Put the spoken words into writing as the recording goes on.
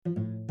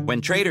When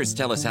traders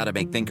tell us how to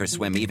make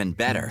Thinkorswim even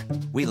better,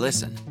 we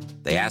listen.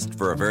 They asked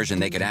for a version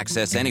they could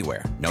access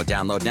anywhere, no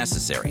download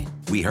necessary.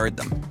 We heard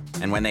them.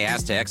 And when they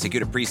asked to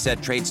execute a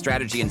preset trade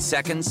strategy in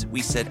seconds,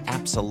 we said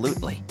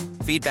absolutely.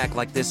 Feedback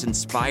like this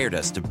inspired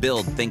us to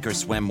build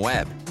Thinkorswim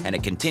Web, and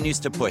it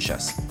continues to push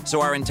us.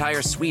 So our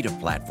entire suite of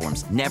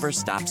platforms never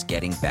stops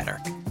getting better.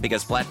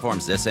 Because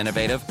platforms this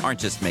innovative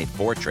aren't just made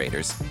for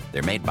traders,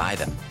 they're made by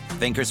them.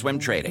 Thinkorswim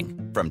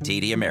Trading from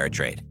TD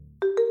Ameritrade.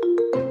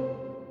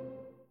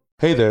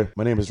 Hey there,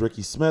 my name is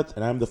Ricky Smith,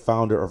 and I'm the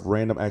founder of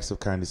Random Acts of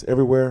Kindness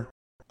Everywhere,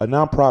 a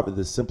nonprofit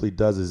that simply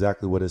does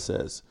exactly what it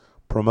says: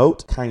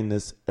 promote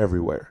kindness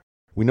everywhere.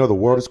 We know the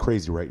world is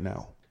crazy right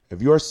now.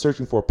 If you are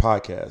searching for a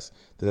podcast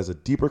that has a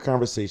deeper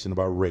conversation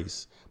about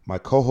race, my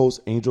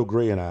co-host Angel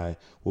Gray and I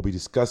will be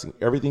discussing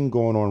everything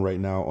going on right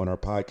now on our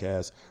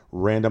podcast,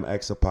 Random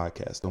Acts of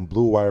Podcast, on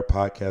Blue Wire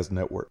Podcast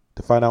Network.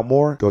 To find out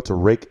more, go to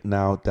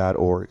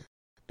rakenow.org.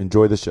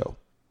 Enjoy the show.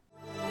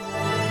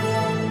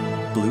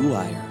 Blue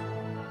Wire.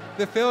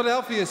 The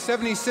Philadelphia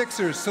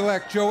 76ers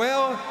select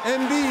Joel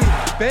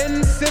Embiid,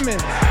 Ben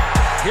Simmons.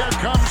 Here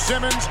comes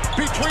Simmons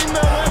between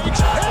their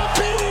legs.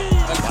 Embiid!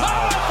 The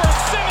power for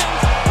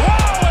Simmons.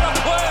 Wow, what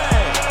a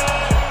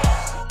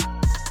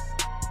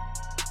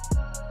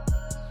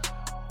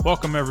play!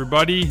 Welcome,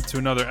 everybody, to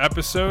another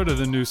episode of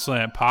the New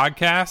Slant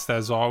Podcast.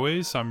 As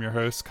always, I'm your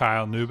host,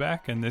 Kyle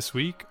Neubeck, and this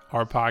week,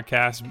 our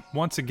podcast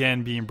once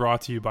again being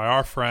brought to you by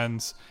our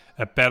friends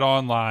at Bet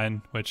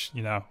Online, which,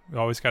 we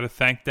always got to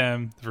thank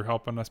them for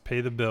helping us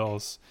pay the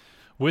bills.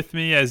 With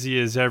me, as he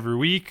is every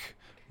week,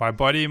 my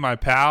buddy, my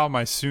pal,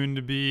 my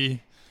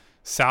soon-to-be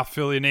South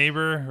Philly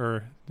neighbor,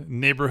 or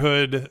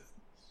neighborhood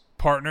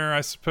partner,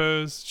 I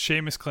suppose,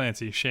 Seamus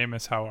Clancy.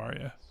 Seamus, how are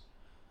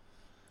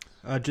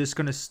you? Just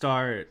going to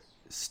start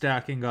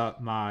stacking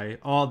up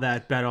all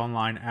that Bet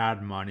Online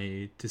ad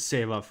money to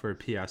save up for a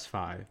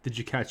PS5. Did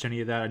you catch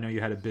any of that? I know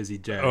you had a busy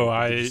day.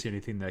 Did you see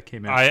anything that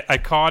came out? I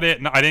caught it.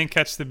 I didn't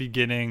catch the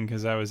beginning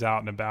because I was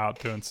out and about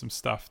doing some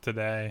stuff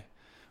today.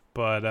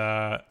 But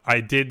I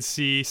did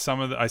see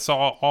I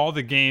saw all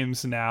the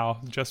games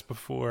now just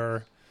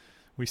before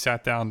we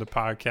sat down to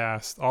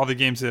podcast. All the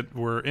games that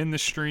were in the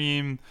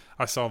stream.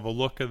 I saw the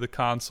look of the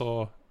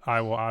console.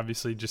 I will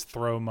obviously just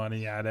throw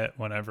money at it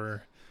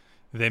whenever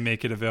they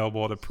make it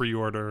available to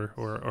pre-order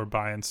or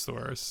buy in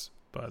stores.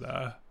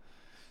 But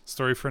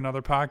story for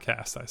another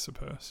podcast, I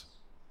suppose.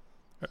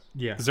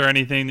 Yeah. Is there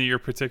anything that you're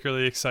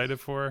particularly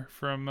excited for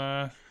from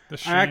the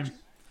stream?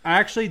 I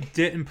actually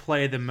didn't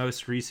play the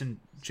most recent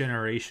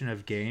generation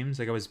of games.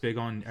 Like, I was big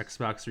on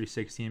Xbox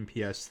 360 and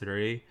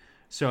PS3.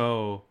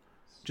 So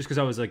just because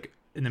I was like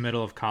in the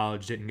middle of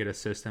college, didn't get a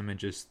system, and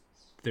just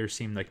there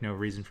seemed like no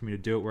reason for me to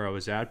do it where I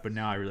was at. But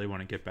now I really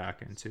want to get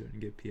back into it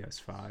and get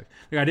PS5. Like,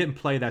 I didn't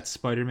play that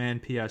Spider-Man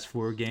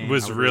PS4 game. It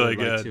was really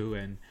good.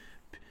 And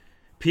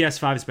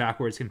PS5 is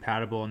backwards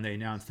compatible, and they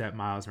announced that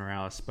Miles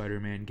Morales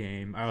Spider-Man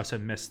game. I also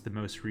missed the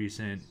most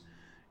recent,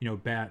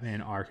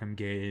 Batman Arkham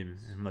game,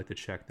 and I'd like to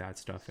check that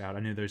stuff out. I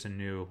knew there's a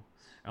new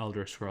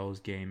Elder Scrolls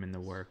game in the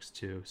works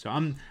too. So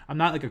I'm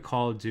not like a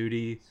Call of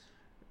Duty,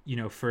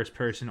 first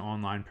person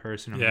online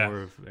person. I'm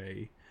more of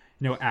a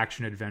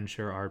action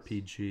adventure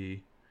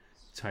RPG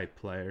type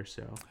player.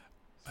 So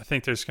I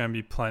think there's going to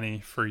be plenty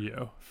for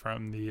you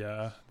from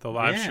the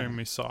live stream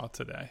we saw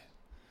today.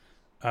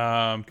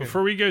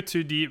 Before we go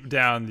too deep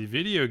down the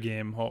video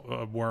game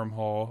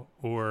wormhole,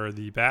 or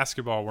the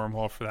basketball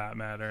wormhole for that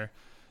matter,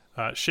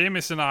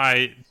 Seamus and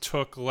I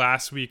took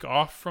last week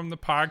off from the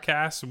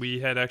podcast. We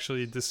had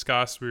actually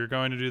discussed we were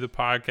going to do the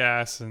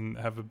podcast and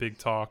have a big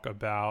talk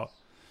about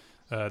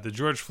the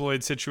George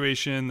Floyd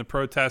situation, the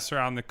protests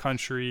around the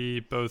country,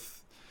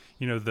 both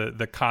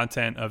the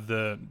content of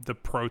the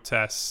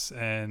protests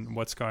and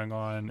what's going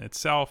on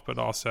itself, but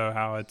also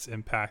how it's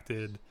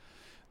impacted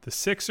the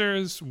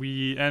Sixers.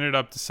 We ended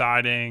up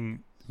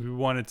deciding we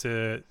wanted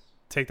to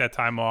take that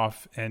time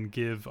off and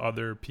give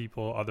other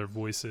people, other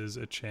voices,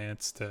 a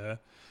chance to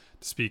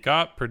speak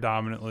up,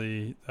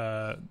 predominantly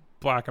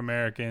Black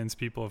Americans,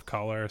 people of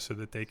color, so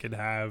that they could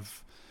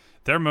have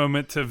their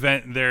moment to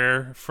vent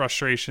their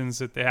frustrations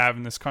that they have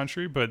in this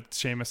country. But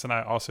Seamus and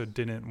I also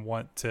didn't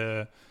want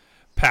to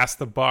pass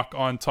the buck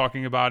on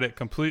talking about it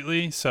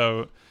completely.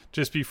 So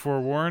just be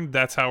forewarned,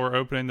 that's how we're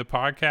opening the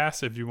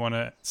podcast. If you want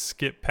to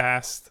skip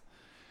past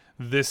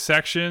this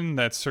section,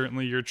 that's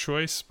certainly your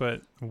choice,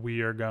 but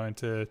we are going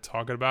to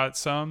talk about it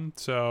some.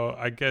 So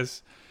I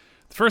guess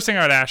the first thing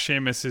I would ask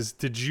Seamus is,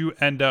 did you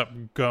end up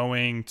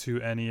going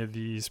to any of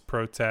these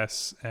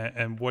protests?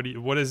 And what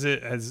is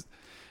it?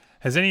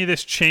 Has any of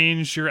this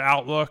changed your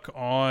outlook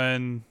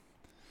on,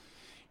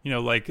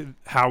 like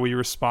how we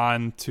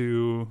respond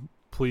to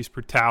police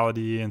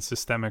brutality and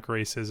systemic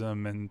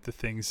racism and the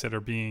things that are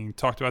being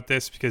talked about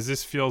this? Because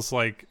this feels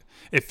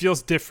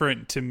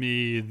different to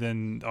me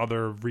than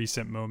other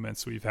recent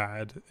moments we've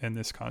had in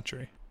this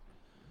country.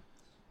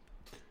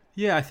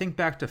 Yeah, I think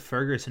back to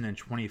Ferguson in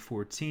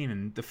 2014,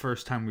 and the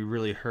first time we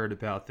really heard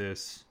about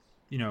this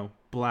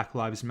Black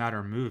Lives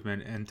Matter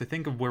movement, and to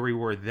think of where we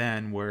were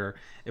then, where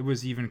it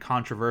was even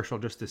controversial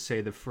just to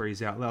say the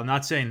phrase out loud.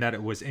 Not saying that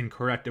it was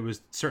incorrect, it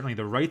was certainly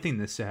the right thing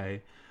to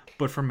say,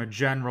 but from a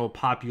general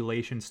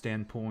population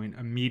standpoint,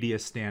 a media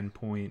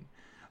standpoint,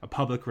 a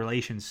public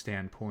relations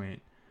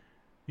standpoint,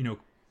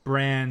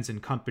 brands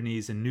and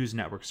companies and news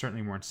networks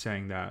certainly weren't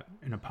saying that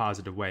in a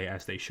positive way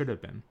as they should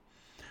have been.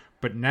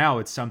 But now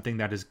it's something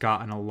that has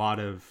gotten a lot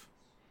of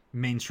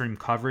mainstream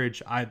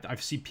coverage.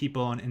 I've seen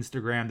people on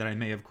Instagram that I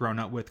may have grown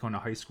up with, going to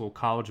high school,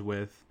 college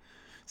with,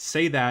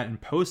 say that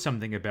and post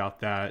something about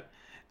that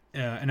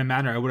in a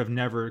manner I would have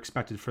never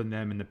expected from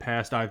them in the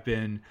past. I've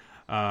been,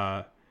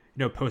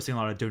 posting a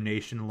lot of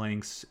donation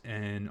links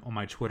and on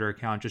my Twitter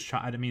account.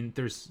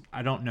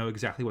 I don't know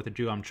exactly what to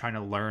do. I'm trying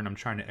to learn. I'm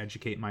trying to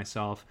educate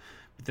myself.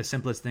 But the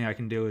simplest thing I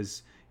can do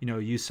is,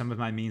 use some of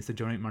my means to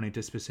donate money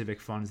to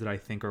specific funds that I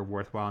think are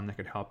worthwhile and that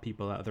could help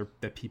people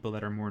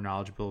that are more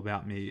knowledgeable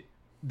about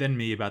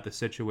the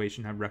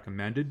situation have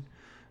recommended.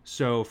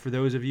 So for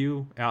those of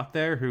you out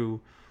there who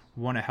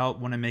want to help,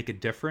 want to make a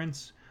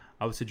difference,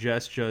 I would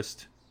suggest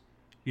just,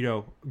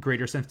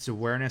 greater sense of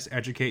awareness,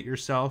 educate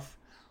yourself,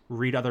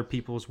 read other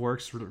people's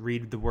works,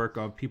 read the work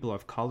of people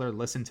of color,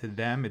 listen to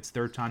them. It's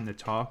their time to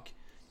talk.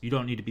 You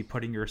don't need to be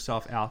putting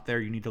yourself out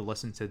there. You need to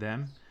listen to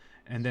them.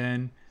 And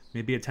then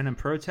maybe attend a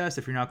protest.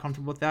 If you're not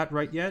comfortable with that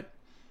right yet,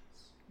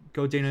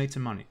 go donate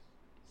some money.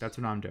 That's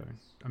what I'm doing.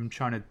 I'm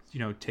trying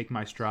to, take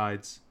my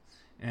strides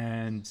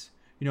and,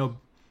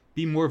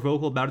 be more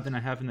vocal about it than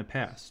I have in the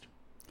past.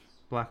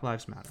 Black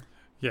Lives Matter.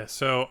 Yeah,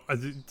 so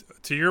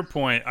to your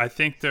point, I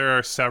think there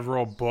are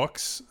several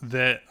books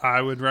that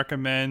I would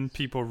recommend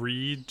people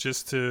read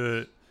just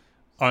to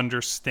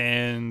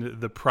understand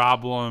the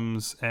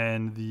problems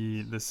and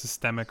the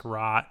systemic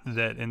rot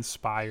that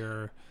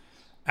inspire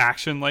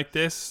action like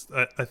this.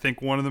 I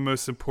think one of the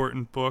most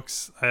important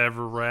books I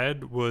ever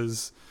read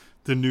was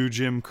The New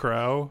Jim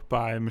Crow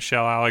by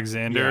Michelle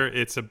Alexander.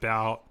 Yeah. It's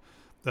about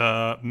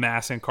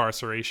mass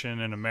incarceration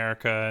in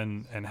America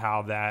and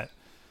how that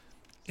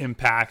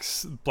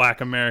impacts Black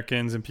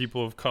Americans and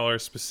people of color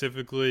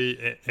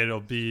specifically.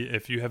 It'll be,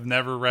 if you have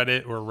never read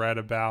it or read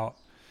about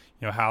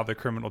how the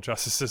criminal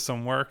justice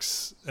system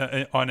works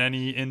on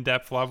any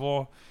in-depth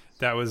level,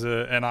 that was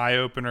an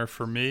eye-opener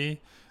for me.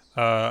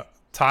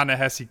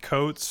 Ta-Nehisi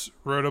Coates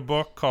wrote a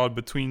book called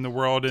Between the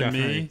World and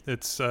Me.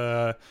 It's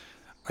I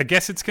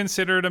guess it's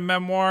considered a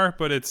memoir,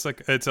 but it's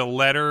a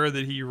letter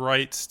that he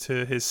writes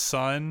to his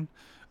son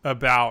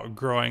about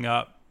growing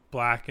up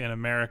Black in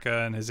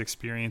America and his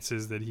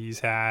experiences that he's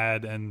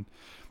had and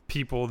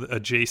people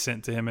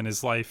adjacent to him in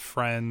his life,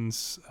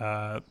 friends,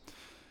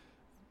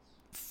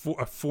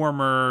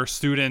 former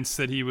students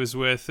that he was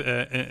with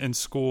in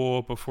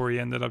school before he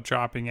ended up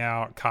dropping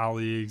out,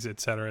 colleagues,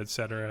 et cetera, et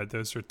cetera.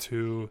 Those are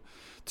two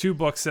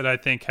books that I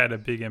think had a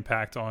big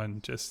impact on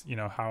just,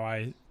 how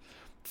I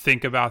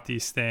think about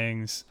these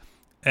things.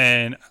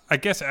 And I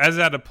guess as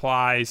that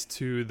applies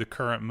to the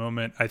current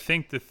moment, I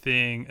think the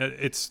thing,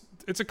 it's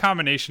a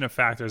combination of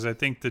factors. I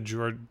think that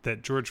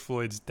George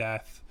Floyd's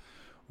death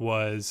it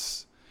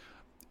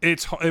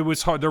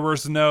was hard. There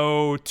was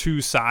no two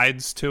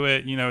sides to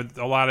it.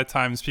 A lot of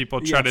times people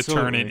try to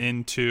turn it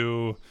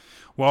into,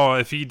 well,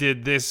 if he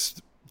did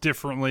this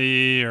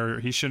differently or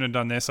he shouldn't have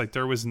done this. Like,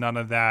 there was none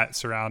of that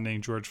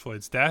surrounding George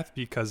Floyd's death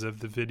because of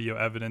the video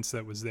evidence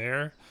that was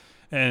there.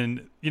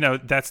 And,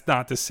 that's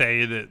not to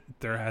say that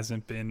there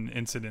hasn't been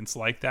incidents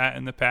like that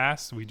in the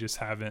past. We just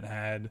haven't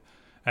had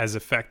as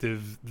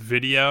effective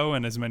video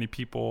and as many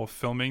people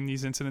filming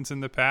these incidents in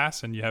the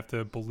past. And you have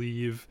to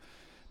believe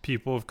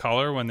people of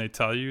color when they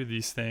tell you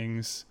these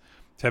things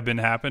have been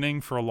happening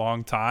for a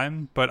long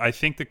time. But I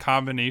think the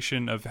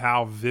combination of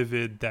how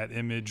vivid that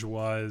image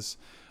was,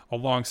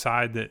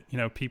 alongside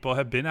that, people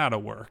have been out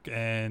of work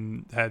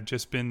and have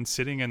just been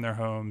sitting in their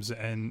homes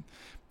and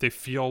they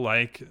feel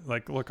like,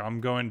 look,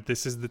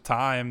 this is the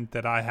time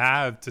that I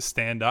have to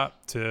stand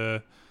up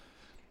to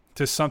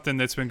something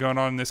that's been going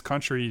on in this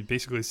country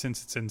basically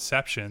since its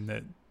inception,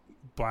 that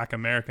Black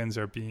Americans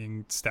are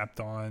being stepped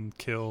on,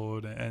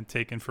 killed, and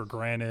taken for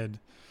granted,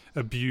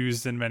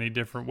 abused in many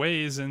different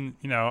ways. And,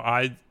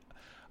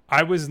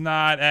 I was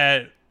not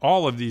at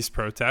all of these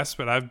protests,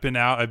 but I've been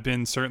out. I've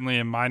been certainly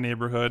in my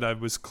neighborhood. I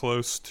was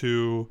close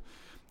to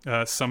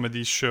some of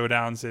these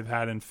showdowns they've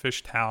had in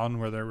Fishtown,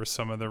 where there were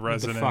some of the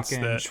residents, the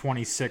fucking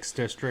 26th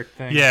district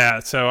thing. Yeah,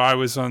 so I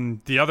was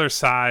on the other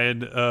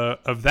side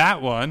of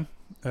that one.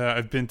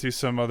 I've been to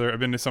some of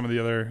the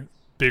other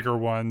bigger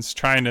ones,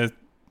 trying to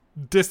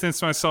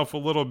distance myself a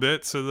little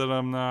bit so that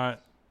I'm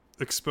not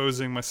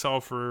exposing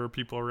myself or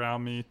people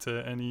around me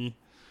to any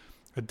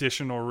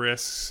additional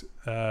risks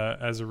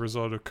as a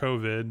result of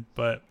COVID.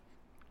 But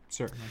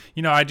certainly,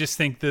 I just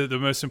think the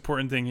most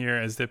important thing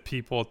here is that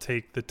people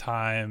take the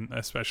time,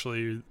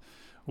 especially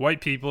white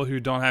people who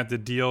don't have to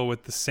deal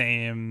with the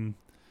same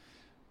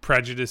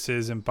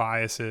prejudices and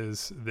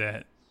biases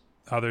that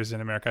others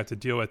in America have to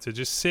deal with, to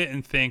just sit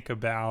and think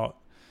about,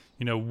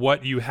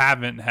 what you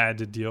haven't had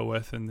to deal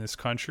with in this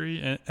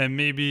country. And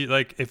maybe,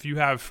 like, if you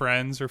have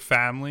friends or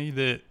family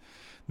that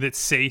that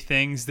say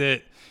things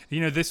that,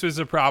 this was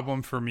a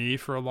problem for me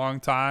for a long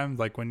time.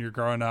 Like when you're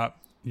growing up,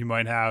 you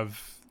might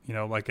have,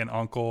 like an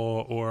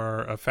uncle or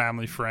a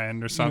family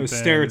friend or something.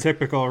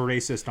 Stereotypical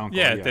racist uncle.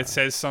 Yeah, that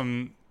says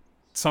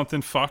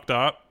something fucked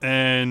up.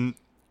 And,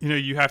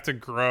 you have to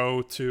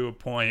grow to a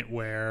point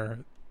where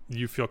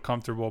you feel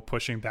comfortable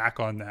pushing back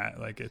on that.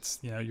 Like it's,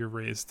 you're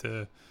raised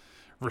to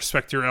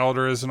respect your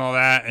elders and all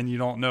that, and you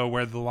don't know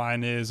where the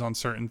line is on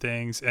certain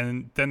things.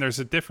 And then there's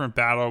a different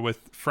battle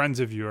with friends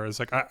of yours.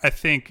 Like I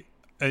think,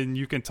 and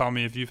you can tell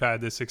me if you've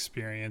had this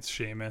experience,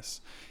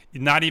 Seamus,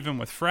 not even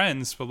with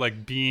friends, but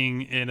like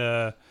being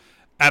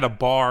at a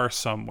bar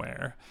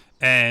somewhere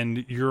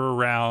and you're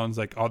around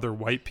like other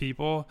white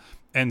people,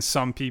 and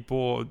some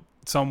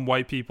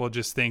white people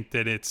just think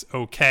that it's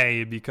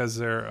okay because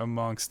they're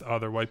amongst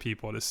other white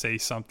people to say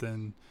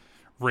something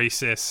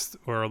racist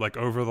or like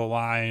over the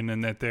line,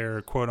 and that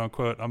they're quote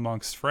unquote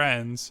amongst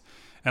friends.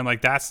 And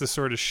like that's the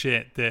sort of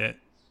shit that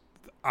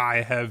I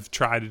have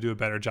tried to do a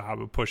better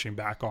job of pushing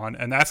back on,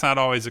 and that's not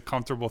always a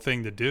comfortable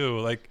thing to do.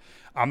 Like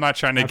I'm not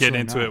trying to get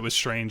into it with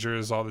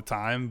strangers all the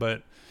time,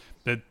 but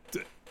that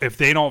if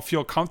they don't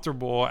feel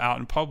comfortable out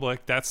in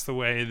public, that's the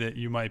way that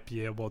you might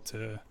be able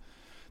to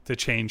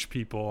change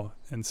people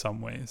in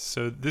some ways.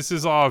 So this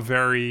is all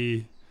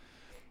very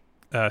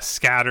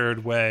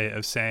scattered way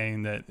of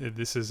saying that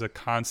this is a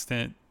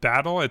constant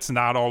battle. It's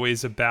not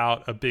always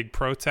about a big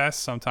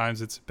protest.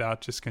 Sometimes it's about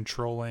just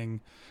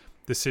controlling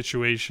the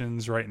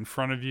situations right in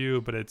front of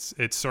you, but it's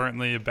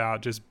certainly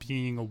about just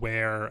being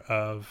aware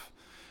of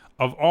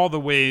all the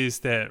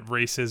ways that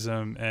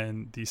racism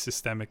and these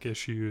systemic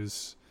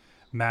issues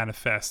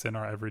manifest in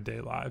our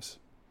everyday lives.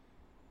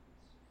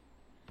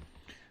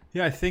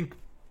 Yeah, I think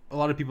a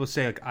lot of people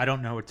say, like, I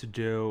don't know what to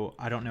do.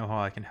 I don't know how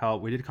I can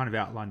help. We did kind of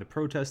outline the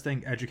protest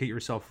thing, educate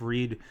yourself,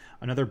 read.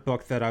 Another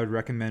book that I would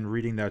recommend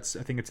reading I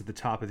think it's at the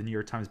top of the New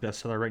York Times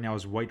bestseller right now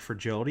is White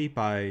Fragility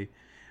by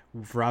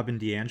Robin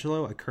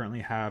DiAngelo.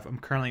 I'm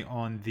currently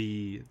on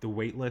the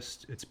wait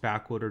list. It's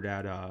backordered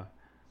at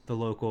the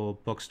local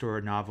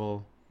bookstore,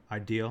 Novel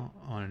Ideal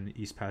on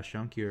East Pass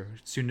Junkie,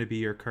 soon to be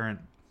your current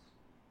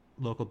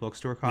local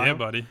bookstore, Kyle. Yeah,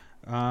 buddy.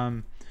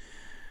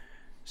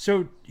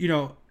 So,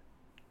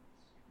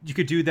 you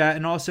could do that.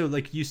 And also,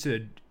 like you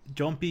said,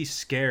 don't be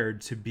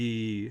scared to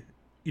be,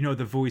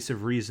 the voice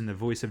of reason, the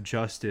voice of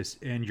justice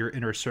in your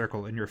inner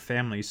circle, in your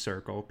family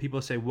circle.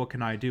 People say, what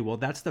can I do? Well,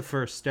 that's the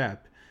first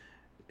step.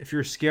 If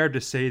you're scared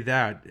to say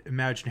that,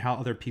 imagine how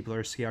other people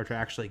are scared to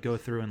actually go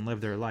through and live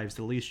their lives.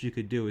 The least you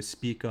could do is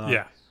speak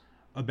up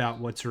about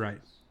what's right.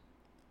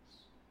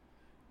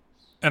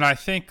 And I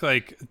think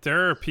like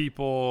there are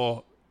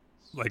people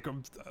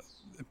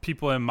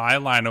in my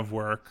line of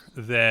work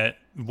that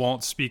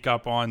won't speak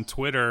up on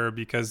Twitter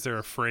because they're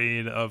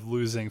afraid of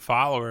losing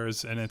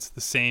followers. And it's the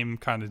same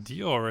kind of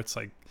deal where it's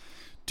like,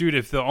 dude,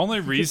 if the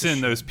only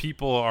reason those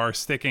people are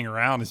sticking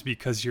around is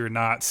because you're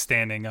not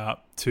standing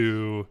up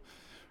to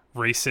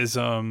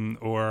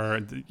racism, or,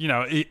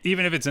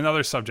 even if it's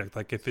another subject,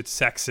 like if it's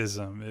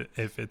sexism,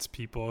 if it's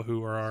people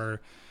who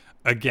are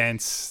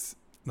against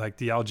like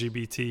the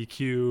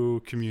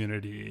LGBTQ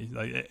community,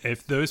 like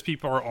if those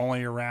people are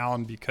only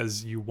around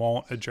because you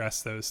won't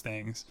address those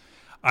things,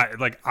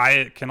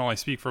 I can only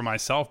speak for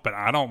myself, but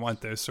I don't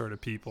want those sort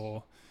of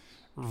people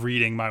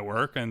reading my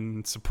work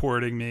and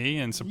supporting me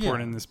and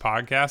supporting this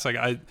podcast.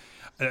 Like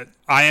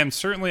I am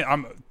certainly,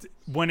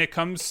 when it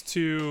comes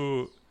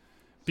to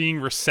being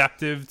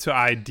receptive to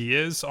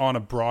ideas on a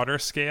broader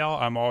scale,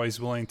 I'm always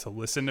willing to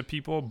listen to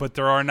people, but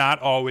there are not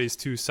always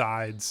two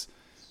sides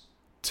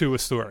to a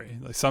story.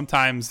 Like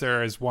sometimes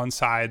there is one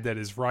side that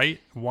is right,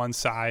 one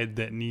side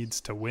that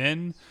needs to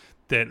win,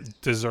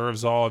 that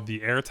deserves all of the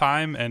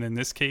airtime, and in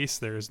this case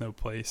there is no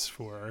place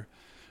for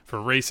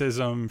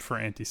racism, for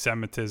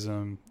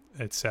anti-Semitism,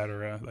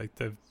 etc. Like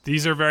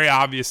these are very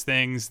obvious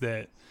things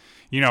that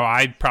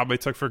I probably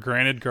took for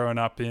granted growing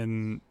up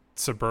in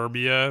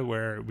suburbia,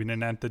 where we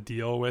didn't have to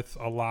deal with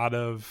a lot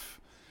of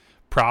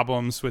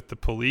problems with the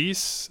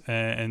police,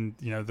 and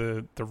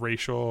the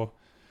racial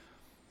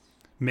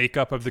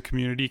makeup of the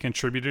community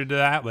contributed to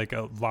that. Like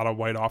a lot of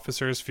white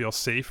officers feel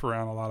safe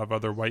around a lot of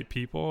other white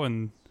people,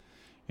 and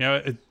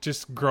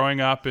just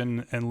growing up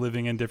and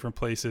living in different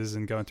places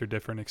and going through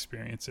different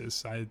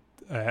experiences, I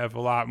have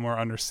a lot more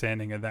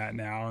understanding of that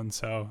now. And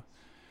so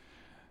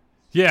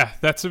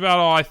that's about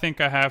all I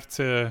think I have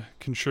to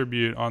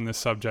contribute on this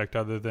subject,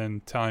 other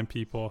than telling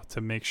people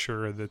to make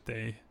sure that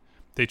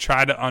they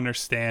try to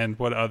understand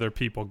what other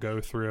people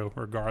go through,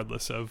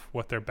 regardless of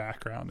what their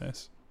background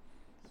is.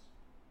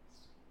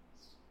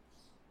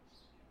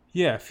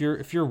 Yeah, if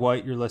you're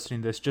white, you're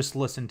listening to this, just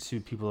listen to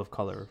people of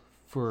color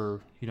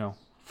for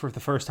the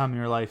first time in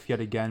your life, yet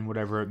again,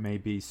 whatever it may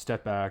be.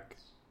 Step back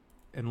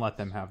and let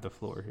them have the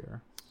floor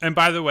here. And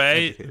by the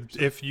way,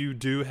 if you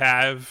do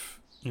have,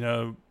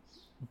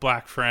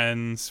 black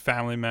friends,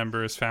 family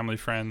members, family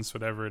friends,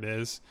 whatever it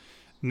is,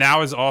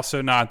 now is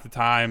also not the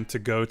time to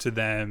go to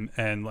them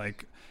and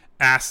like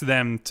ask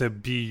them to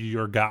be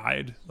your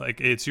guide. Like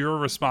it's your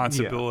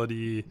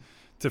responsibility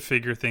to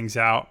figure things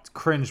out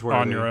cringeworthy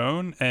on your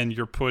own, and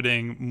you're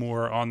putting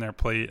more on their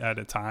plate at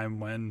a time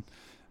when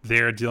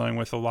they're dealing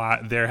with a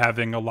lot. They're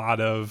having a lot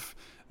of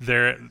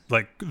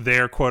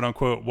their quote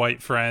unquote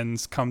white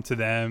friends come to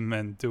them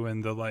and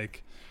doing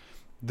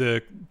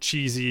the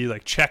cheesy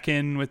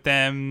check-in with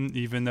them,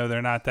 even though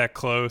they're not that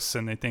close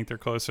and they think they're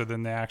closer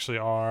than they actually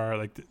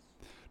are.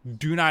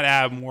 Do not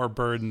add more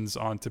burdens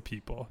onto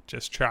people.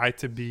 Just try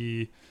to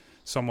be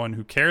someone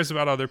who cares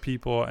about other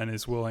people and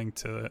is willing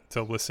to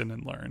listen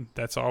and learn.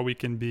 That's all we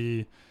can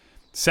be,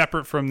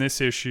 separate from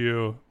this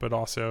issue, but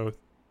also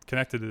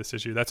connected to this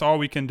issue. That's all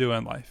we can do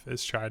in life,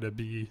 is try to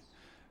be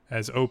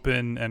as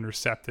open and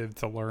receptive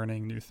to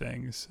learning new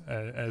things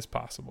as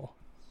possible.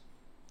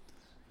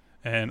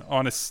 And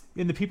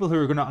the people who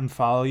are going to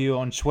unfollow you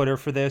on Twitter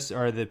for this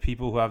are the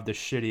people who have the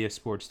shittiest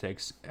sports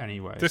takes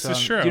anyway. This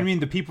is true. Do you mean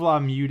the people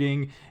I'm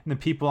muting and the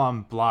people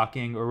I'm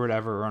blocking or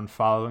whatever are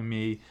unfollowing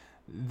me?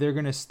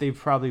 They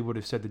probably would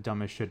have said the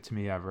dumbest shit to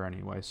me ever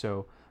anyway.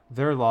 So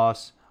their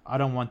loss. I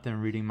don't want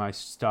them reading my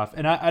stuff,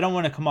 and I don't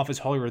want to come off as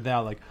holier than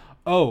thou,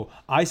 oh,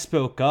 I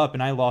spoke up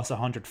and I lost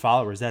 100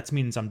 followers. That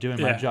means I'm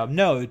doing my job.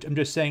 No, I'm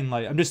just saying,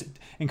 I'm just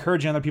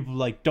encouraging other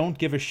people, don't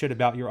give a shit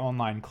about your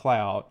online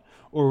clout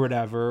or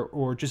whatever,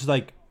 or just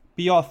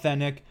be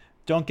authentic.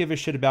 Don't give a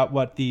shit about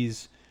what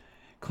these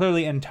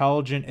clearly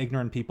intelligent,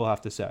 ignorant people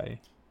have to say,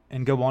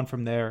 and go on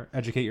from there.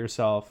 Educate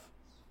yourself.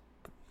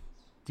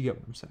 Do you get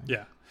what I'm saying?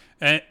 Yeah.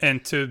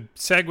 And to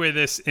segue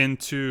this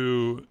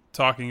into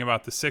talking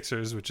about the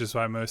Sixers, which is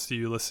why most of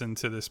you listen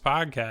to this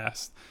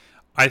podcast,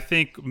 I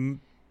think a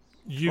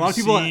lot of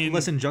people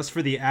listen just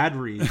for the ad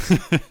reads.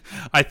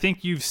 I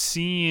think you've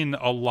seen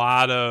a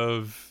lot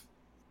of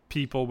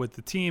people with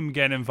the team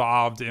get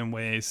involved in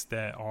ways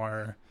that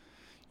are,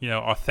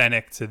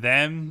 authentic to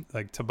them,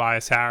 like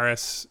Tobias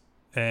Harris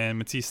and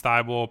Matisse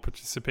Thybulle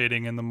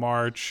participating in the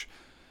march,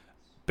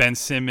 Ben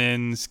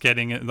Simmons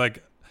getting it.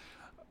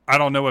 I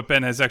don't know what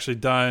Ben has actually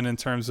done in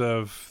terms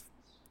of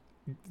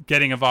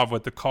getting involved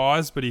with the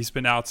cause, but he's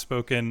been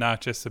outspoken not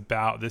just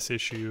about this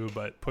issue,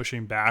 but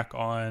pushing back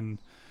on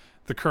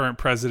the current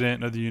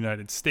president of the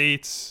United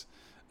States.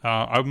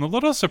 I'm a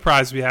little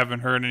surprised we haven't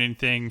heard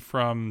anything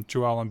from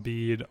Joel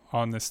Embiid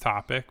on this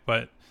topic,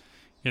 but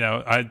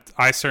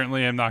I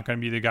certainly am not going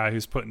to be the guy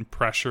who's putting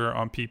pressure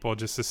on people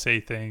just to say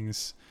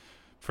things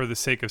for the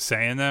sake of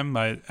saying them.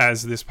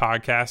 As this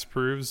podcast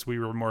proves, we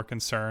were more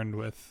concerned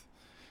with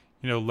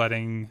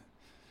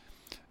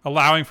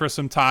allowing for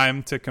some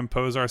time to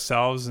compose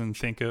ourselves and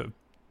think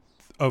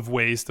of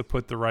ways to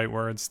put the right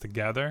words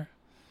together.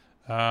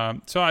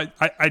 So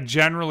I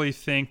generally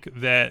think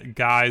that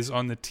guys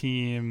on the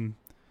team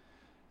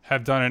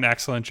have done an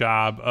excellent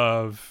job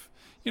of,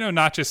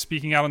 not just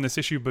speaking out on this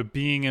issue, but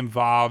being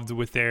involved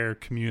with their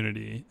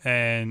community.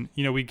 And,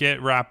 we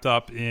get wrapped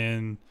up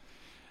in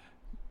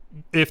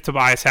if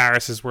Tobias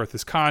Harris is worth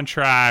his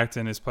contract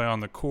and his play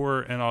on the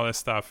court and all this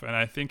stuff. And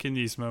I think in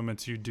these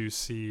moments you do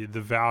see the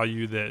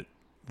value that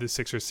the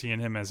Sixers see in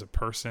him as a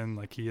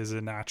person. He is a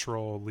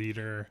natural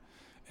leader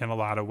in a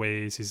lot of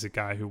ways. He's a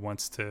guy who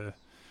wants to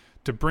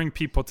bring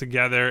people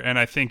together. And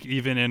I think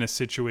even in a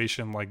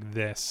situation like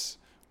this,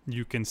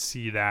 you can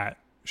see that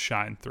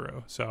shine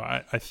through. So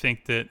I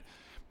think that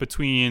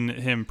between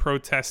him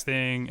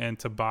protesting and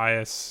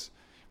Tobias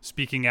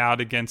speaking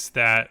out against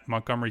that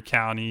Montgomery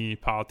County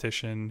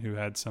politician who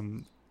had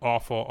some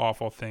awful,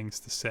 awful things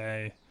to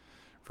say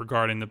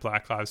regarding the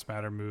Black Lives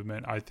Matter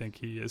movement, I think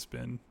he has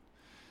been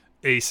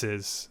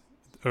aces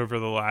over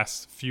the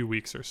last few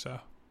weeks or so.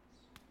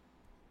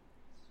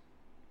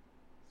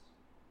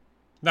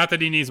 Not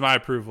that he needs my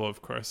approval,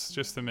 of course,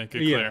 just to make it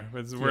clear.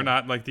 We're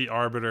not the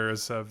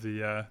arbiters of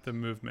the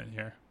movement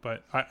here.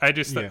 But I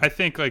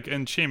think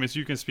and Seamus,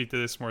 you can speak to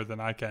this more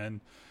than I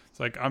can.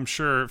 It's I'm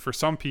sure for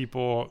some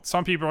people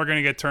are going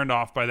to get turned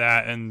off by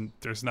that, and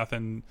there's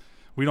nothing,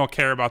 we don't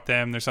care about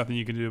them. There's nothing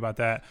you can do about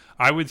that.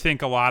 I would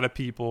think a lot of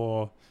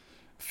people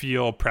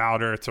feel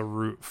prouder to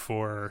root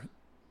for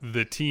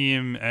the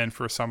team and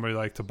for somebody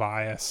like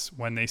Tobias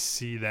when they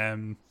see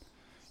them,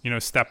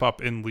 step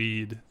up and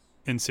lead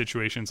in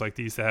situations like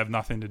these that have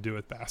nothing to do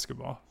with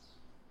basketball.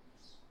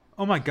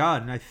 Oh my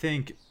God. And I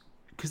think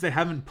because they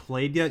haven't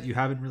played yet, you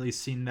haven't really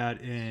seen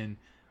that in,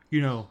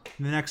 the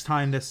next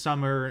time this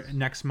summer,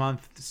 next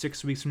month,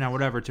 6 weeks from now,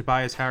 whatever,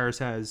 Tobias Harris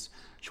has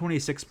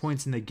 26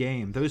 points in the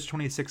game. Those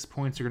 26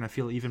 points are going to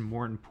feel even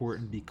more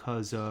important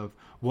because of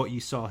what you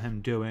saw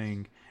him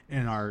doing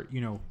in our,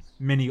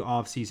 mini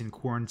off-season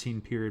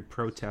quarantine period,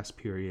 protest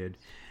period.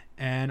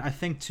 And I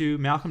think to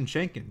Malcolm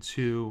Jenkins,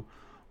 who,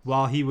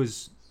 while he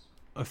was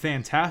a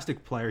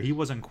fantastic player, he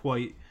wasn't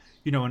quite,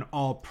 an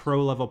all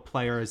pro level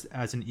player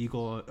as an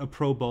Eagle, a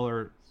Pro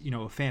Bowler,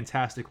 a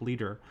fantastic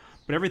leader.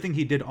 But everything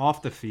he did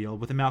off the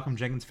field with the Malcolm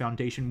Jenkins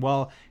Foundation,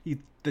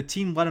 the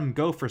team let him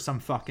go for some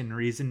fucking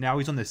reason. Now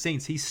he's on the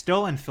Saints. He's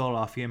still in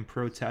Philadelphia and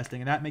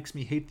protesting, and that makes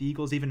me hate the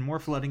Eagles even more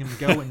for letting him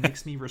go and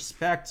makes me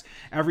respect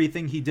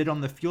everything he did on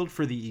the field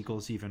for the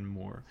Eagles even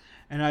more.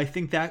 And I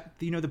think that,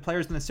 the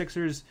players in the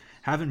Sixers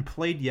haven't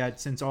played yet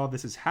since all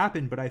this has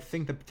happened, but I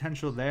think the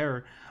potential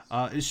there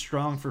is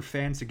strong for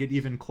fans to get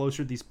even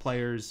closer to these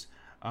players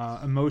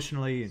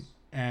emotionally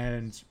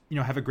and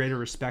have a greater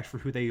respect for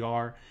who they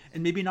are,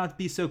 and maybe not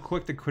be so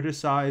quick to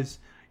criticize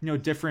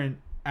different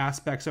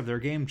aspects of their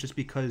game just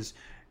because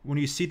when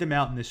you see them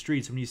out in the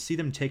streets, when you see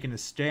them taking a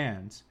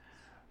stand,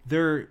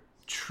 they're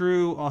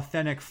true,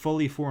 authentic,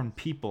 fully formed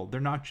people.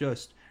 They're not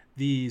just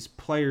these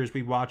players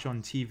we watch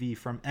on TV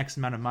from X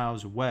amount of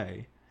miles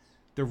away.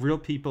 They're real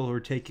people who are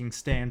taking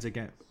stands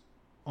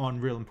on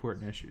real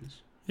important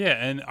issues. Yeah,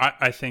 and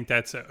I think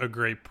that's a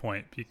great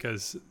point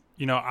because,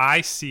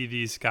 I see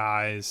these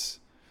guys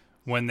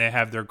when they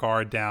have their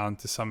guard down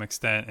to some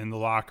extent in the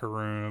locker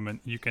room, and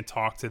you can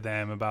talk to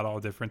them about all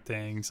different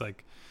things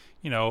like,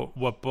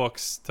 what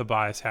books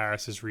Tobias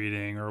Harris is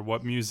reading or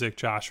what music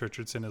Josh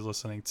Richardson is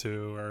listening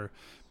to or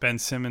Ben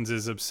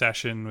Simmons'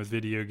 obsession with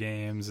video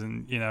games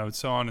and,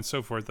 so on and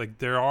so forth. Like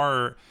there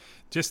are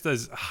just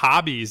as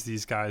hobbies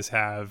these guys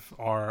have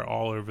are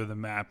all over the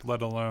map,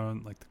 let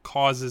alone like the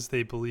causes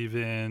they believe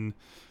in,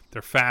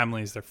 their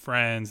families, their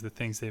friends, the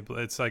things they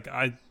believe. It's like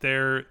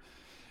there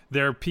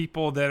are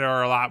people that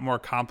are a lot more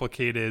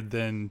complicated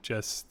than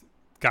just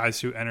guys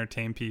who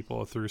entertain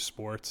people through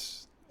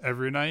sports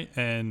every night.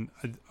 And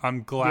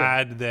I'm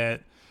glad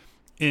that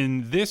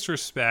in this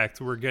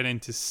respect, we're getting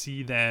to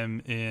see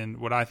them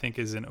in what I think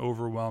is an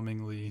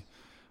overwhelmingly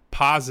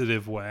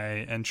positive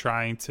way and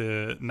trying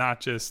to not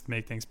just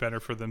make things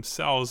better for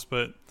themselves,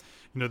 but,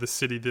 the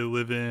city they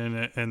live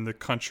in and the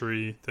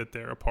country that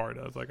they're a part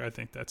of. Like, I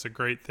think that's a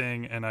great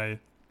thing. And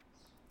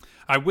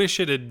I wish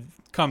it had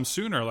come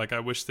sooner. Like,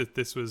 I wish that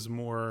this was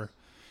more,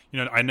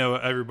 I know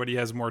everybody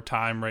has more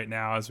time right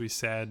now, as we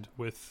said,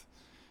 with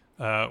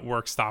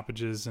work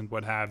stoppages and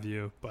what have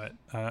you. But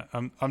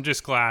I'm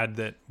just glad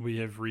that we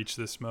have reached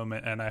this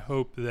moment. And I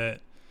hope that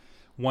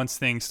once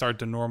things start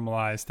to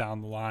normalize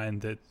down the line,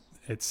 that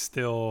it's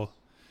still,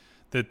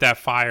 that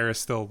fire is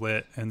still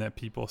lit and that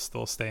people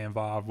still stay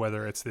involved,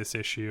 whether it's this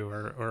issue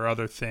or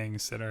other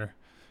things that are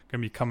going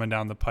to be coming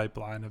down the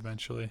pipeline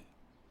eventually.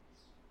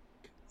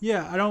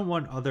 Yeah, I don't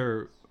want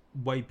other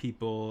white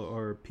people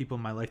or people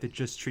in my life that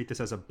just treat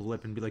this as a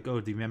blip and be like, oh,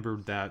 do you remember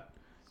that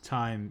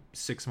time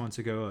 6 months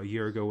ago, a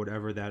year ago,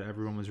 whatever, that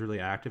everyone was really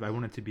active? I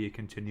want it to be a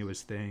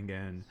continuous thing.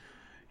 And,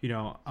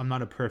 I'm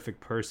not a perfect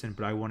person,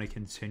 but I want to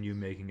continue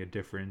making a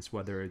difference,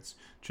 whether it's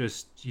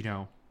just,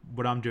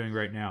 what I'm doing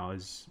right now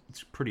it's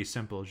pretty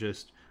simple.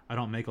 Just, I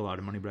don't make a lot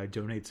of money, but I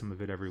donate some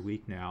of it every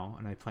week now.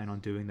 And I plan on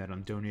doing that.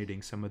 I'm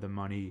donating some of the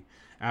money,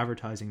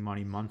 advertising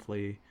money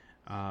monthly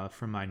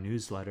from my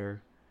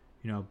newsletter.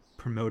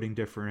 Promoting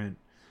different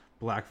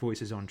Black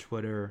voices on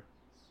Twitter,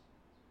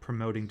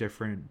 promoting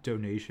different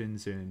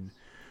donations and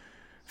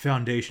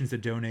foundations to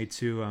donate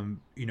to.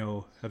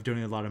 I've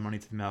donated a lot of money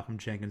to the Malcolm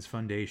Jenkins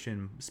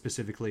Foundation,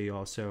 specifically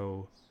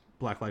also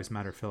Black Lives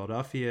Matter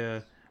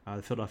Philadelphia,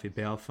 the Philadelphia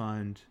Bail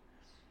Fund.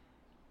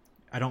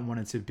 I don't want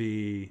it to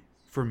be,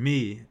 for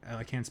me,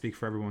 I can't speak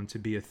for everyone, to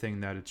be a thing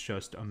that it's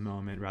just a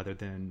moment rather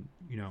than,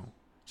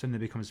 something that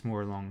becomes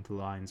more along the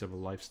lines of a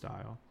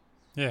lifestyle.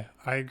 Yeah,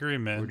 I agree,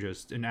 man. Or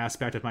just an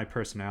aspect of my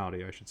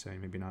personality, I should say.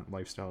 Maybe not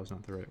lifestyle is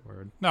not the right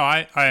word. No,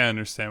 I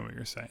understand what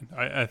you're saying.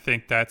 I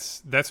think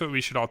that's what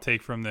we should all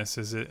take from this.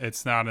 Is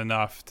it's not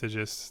enough to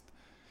just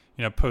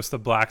post a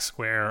black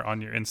square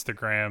on your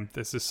Instagram.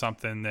 This is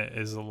something that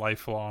is a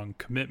lifelong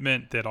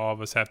commitment that all of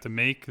us have to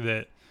make.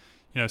 That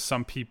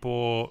some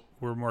people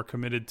were more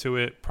committed to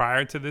it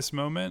prior to this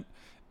moment,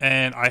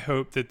 and I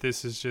hope that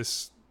this is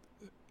just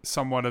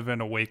somewhat of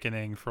an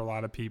awakening for a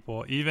lot of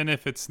people, even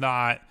if it's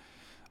not.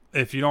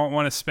 If you don't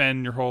want to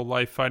spend your whole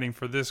life fighting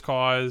for this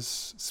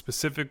cause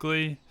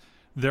specifically,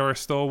 there are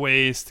still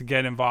ways to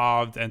get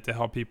involved and to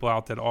help people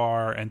out that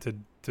are, and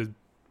to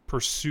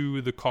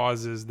pursue the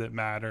causes that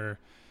matter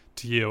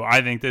to you.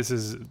 I think this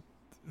is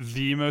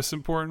the most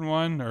important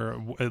one,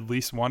 or at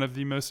least one of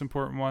the most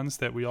important ones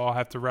that we all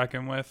have to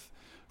reckon with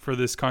for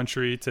this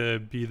country to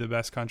be the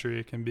best country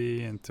it can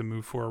be and to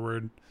move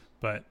forward.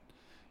 But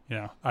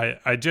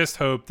I just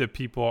hope that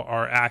people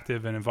are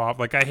active and involved.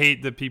 Like, I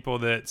hate the people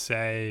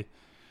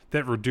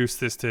that reduce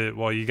this to,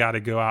 well, you got to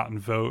go out and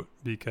vote,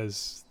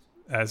 because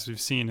as we've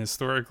seen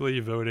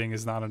historically, voting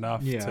is not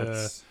enough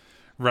to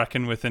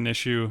reckon with an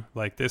issue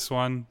like this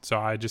one. So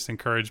I just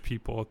encourage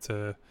people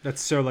to...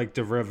 That's so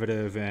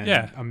derivative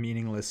and a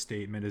meaningless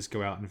statement is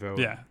go out and vote.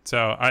 Yeah.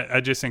 So I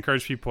just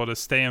encourage people to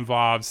stay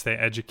involved, stay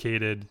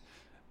educated,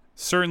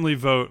 certainly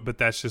vote, but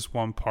that's just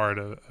one part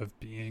of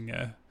being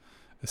a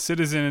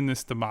citizen in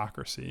this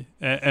democracy.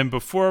 And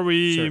before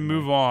we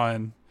move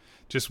on,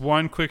 just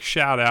one quick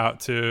shout out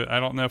to,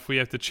 I don't know if we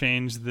have to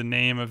change the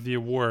name of the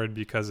award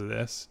because of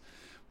this,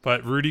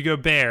 but Rudy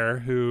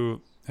Gobert,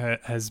 who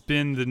has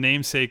been the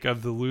namesake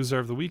of the Loser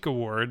of the Week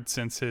award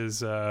since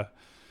his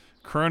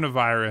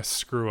coronavirus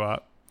screw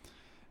up,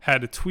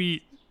 had a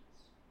tweet.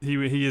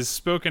 He has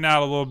spoken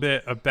out a little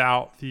bit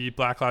about the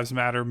Black Lives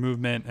Matter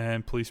movement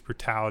and police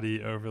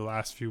brutality over the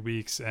last few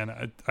weeks,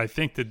 and I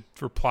think the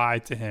reply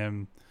to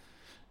him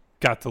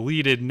got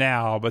deleted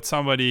now, but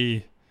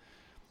somebody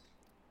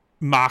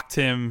mocked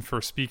him for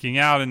speaking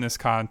out in this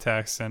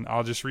context, and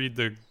I'll just read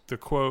the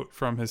quote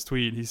from his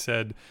tweet. He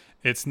said,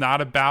 "It's not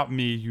about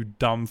me, you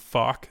dumb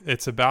fuck.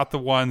 It's about the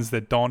ones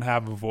that don't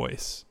have a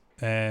voice."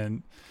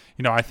 And,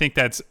 I think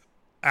that's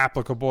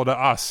applicable to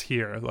us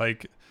here.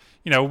 Like,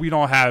 we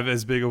don't have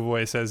as big a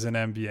voice as an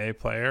NBA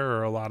player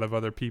or a lot of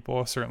other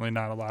people, certainly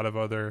not a lot of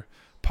other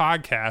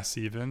podcasts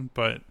even,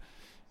 but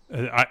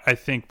I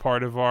think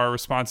part of our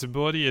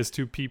responsibility as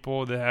two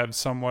people that have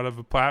somewhat of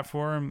a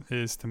platform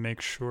is to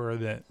make sure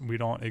that we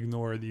don't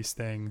ignore these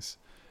things.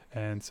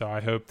 And so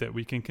I hope that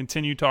we can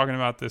continue talking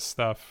about this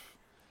stuff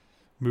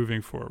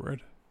moving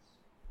forward.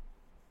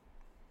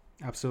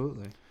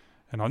 Absolutely.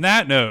 And on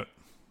that note,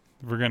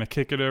 we're going to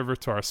kick it over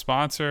to our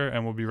sponsor,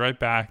 and we'll be right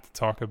back to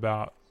talk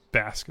about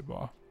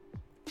basketball.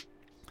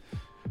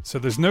 So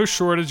there's no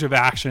shortage of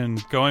action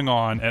going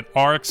on at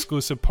our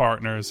exclusive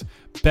partners,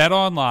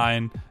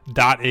 betonline.ag.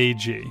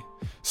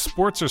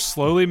 Sports are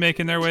slowly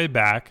making their way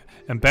back,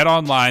 and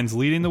BetOnline's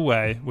leading the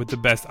way with the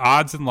best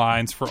odds and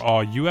lines for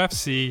all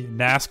UFC,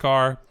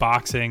 NASCAR,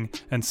 boxing,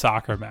 and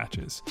soccer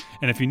matches.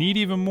 And if you need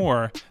even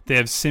more, they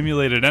have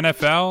simulated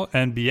NFL,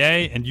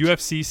 NBA, and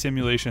UFC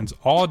simulations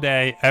all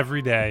day,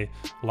 every day,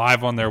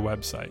 live on their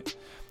website.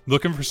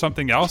 Looking for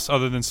something else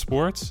other than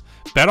sports?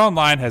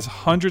 BetOnline has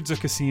hundreds of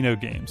casino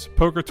games,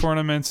 poker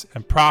tournaments,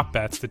 and prop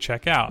bets to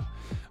check out.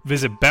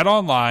 Visit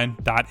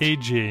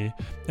betonline.ag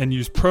and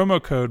use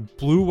promo code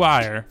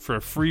BLUEWIRE for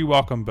a free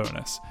welcome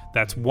bonus.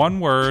 That's one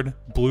word,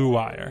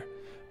 BLUEWIRE.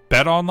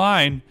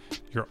 BetOnline,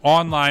 your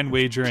online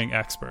wagering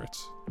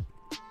experts.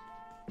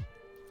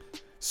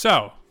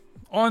 So,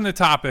 on the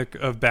topic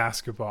of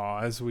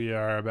basketball, as we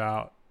are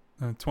about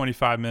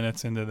 25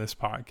 minutes into this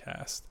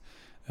podcast,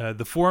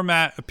 the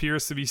format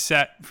appears to be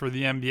set for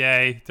the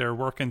NBA. They're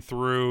working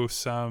through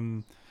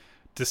some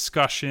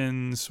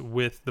discussions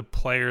with the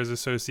Players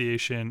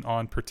Association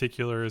on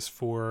particulars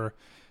for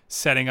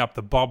setting up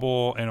the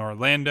bubble in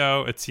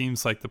Orlando. It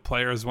seems like the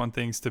players want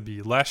things to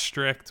be less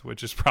strict,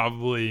 which is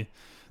probably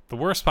the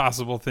worst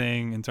possible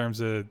thing in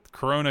terms of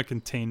corona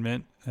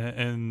containment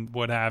and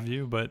what have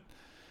you, but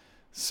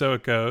so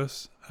it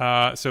goes.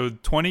 So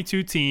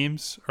 22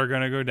 teams are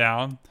going to go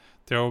down.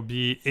 There will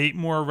be 8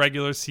 more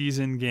regular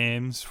season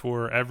games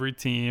for every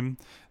team.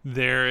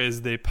 There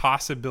is the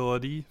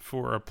possibility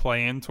for a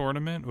play-in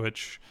tournament,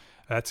 which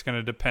that's going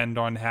to depend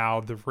on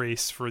how the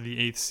race for the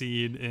 8th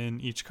seed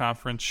in each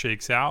conference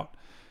shakes out.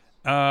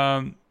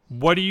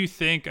 What do you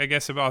think, I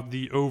guess, about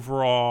the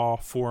overall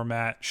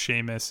format,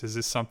 Seamus? Is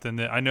this something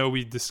that, I know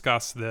we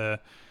discussed the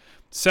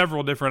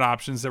several different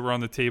options that were on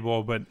the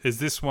table, but is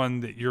this one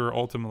that you're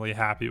ultimately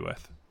happy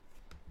with?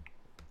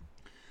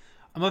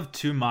 I'm of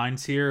two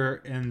minds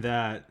here in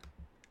that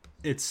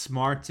it's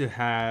smart to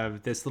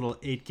have this little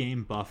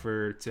 8-game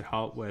buffer to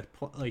help with,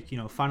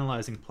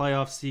 finalizing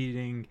playoff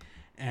seeding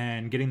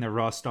and getting the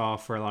rust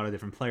off for a lot of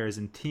different players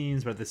and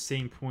teams. But at the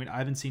same point, I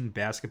haven't seen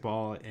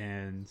basketball,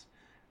 and,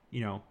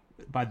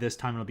 by this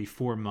time it'll be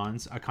 4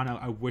 months.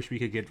 I wish we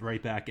could get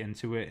right back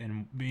into it,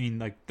 and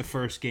the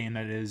first game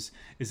that is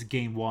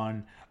game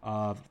 1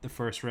 of the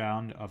first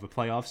round of a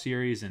playoff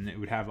series, and it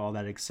would have all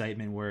that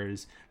excitement,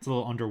 whereas it's a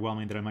little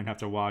underwhelming that I might have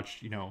to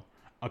watch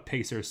a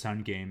Pacers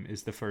Sun game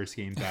is the first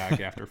game back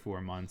after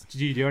 4 months.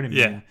 Do you know what I mean?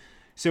 Yeah.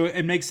 So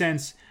it makes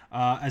sense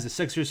as a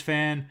Sixers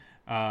fan.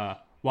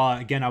 While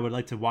again I would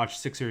like to watch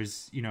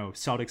Sixers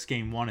Celtics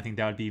game 1, I think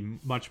that would be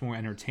much more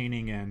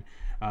entertaining and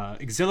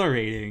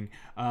exhilarating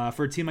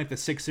for a team like the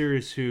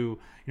Sixers, who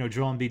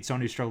Joel Embiid's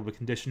only struggled with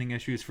conditioning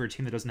issues, for a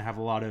team that doesn't have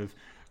a lot of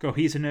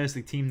cohesiveness,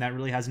 the team that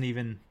really hasn't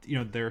even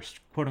their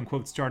quote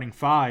unquote starting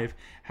 5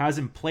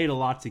 hasn't played a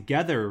lot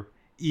together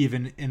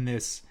even in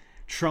this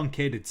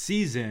truncated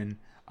season.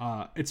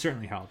 It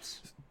certainly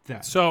helps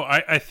that. So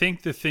I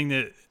think the thing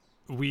that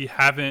we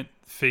haven't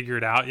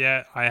figured out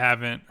yet, I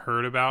haven't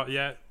heard about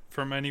yet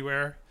from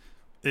anywhere,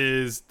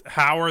 is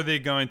how are they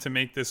going to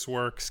make this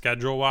work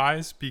schedule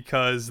wise,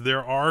 because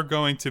there are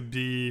going to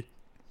be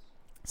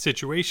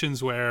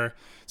situations where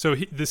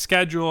the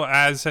schedule,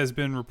 as has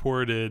been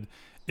reported,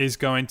 is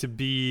going to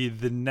be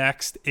the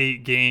next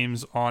 8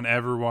 games on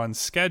everyone's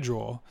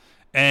schedule,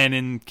 and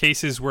in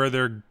cases where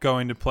they're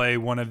going to play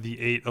one of the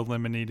 8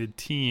 eliminated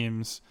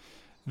teams,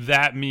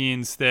 that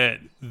means that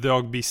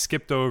they'll be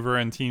skipped over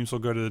and teams will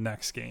go to the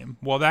next game.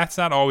 Well, that's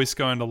not always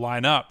going to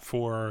line up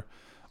for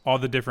all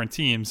the different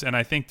teams. And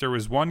I think there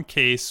was one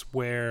case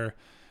where,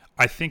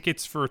 I think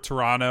it's for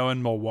Toronto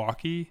and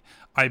Milwaukee.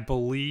 I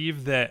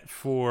believe that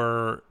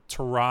for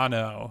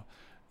Toronto,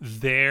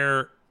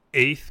 their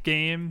 8th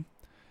game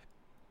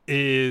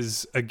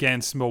is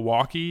against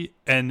Milwaukee,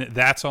 and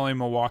that's only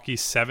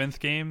Milwaukee's 7th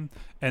game.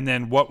 And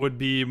then what would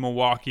be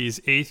Milwaukee's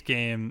 8th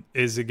game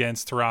is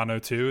against Toronto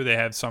too. They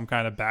have some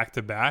kind of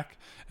back-to-back.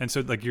 And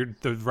so like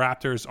the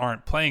Raptors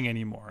aren't playing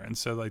anymore. And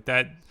so like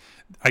that,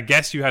 I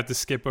guess you have to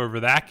skip over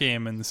that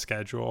game in the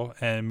schedule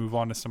and move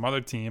on to some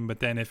other team.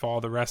 But then if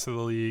all the rest of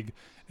the league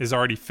is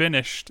already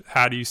finished,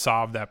 how do you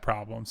solve that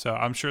problem? So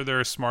I'm sure there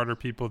are smarter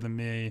people than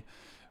me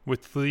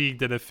with the league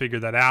that have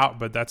figured that out,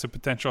 but that's a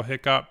potential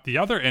hiccup. The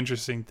other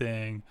interesting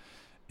thing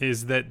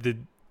is that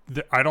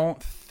I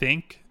don't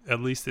think, at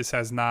least this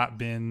has not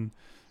been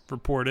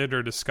reported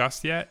or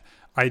discussed yet,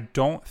 I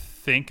don't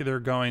think they're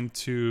going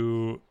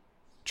to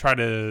try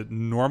to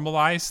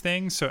normalize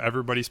things so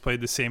everybody's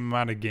played the same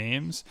amount of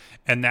games,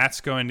 and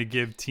that's going to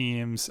give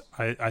teams,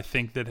 I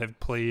think, that have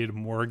played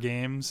more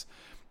games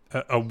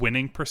a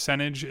winning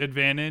percentage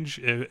advantage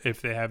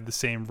if they have the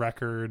same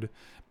record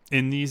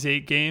in these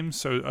 8 games.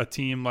 So a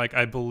team like,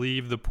 I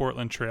believe the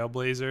Portland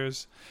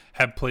Trailblazers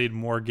have played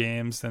more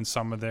games than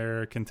some of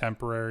their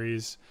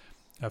contemporaries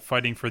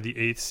fighting for the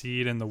 8th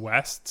seed in the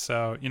West.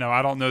 So,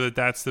 I don't know that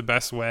that's the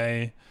best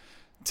way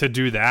to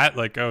do that.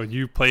 Like, oh,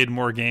 you played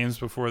more games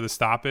before the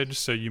stoppage,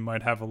 so you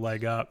might have a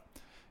leg up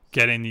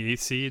getting the 8th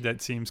seed.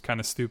 That seems kind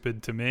of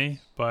stupid to me.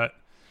 But,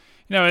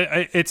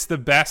 it's the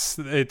best.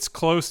 It's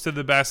close to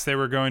the best they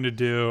were going to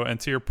do. And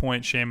to your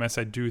point, Seamus,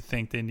 I do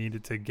think they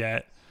needed to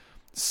get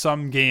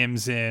some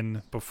games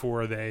in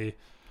before they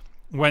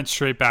went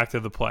straight back to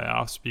the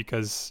playoffs,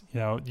 because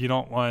you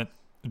don't want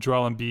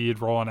Joel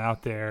Embiid rolling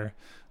out there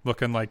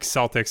looking like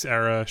Celtics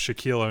era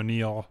Shaquille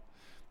O'Neal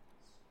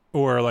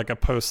or like a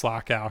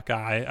post-lockout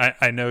guy.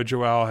 I know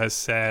Joel has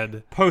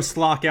said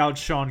post-lockout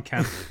Sean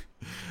Kemp.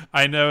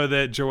 I know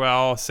that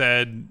Joel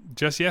said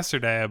just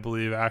yesterday, I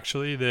believe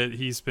actually, that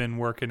he's been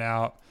working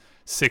out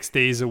 6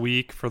 days a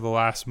week for the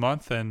last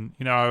month. And,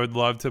 I would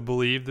love to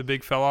believe the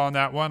big fella on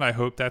that one. I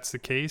hope that's the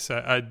case.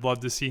 I'd love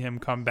to see him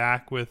come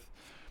back with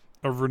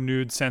a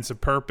renewed sense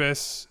of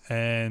purpose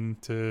and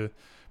to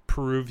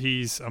prove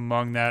he's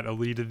among that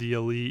elite of the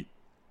elite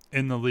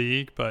in the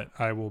league, but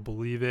I will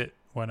believe it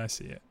when I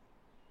see it.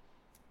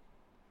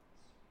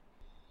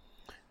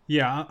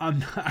 Yeah,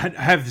 I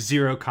have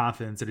zero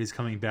confidence that he's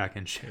coming back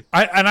in shape.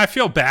 I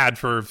feel bad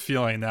for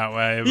feeling that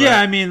way. But... Yeah,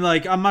 I mean,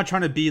 like, I'm not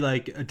trying to be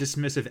like a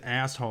dismissive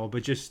asshole,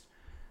 but just,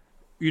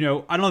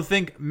 I don't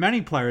think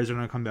many players are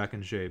going to come back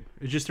in shape.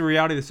 It's just the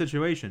reality of the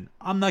situation.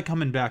 I'm not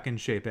coming back in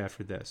shape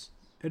after this.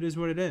 It is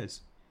what it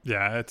is.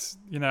 Yeah, it's,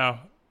 I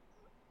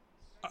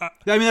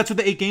mean, that's what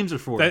the 8 games are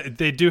for.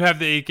 They do have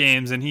the 8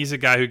 games, and he's a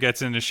guy who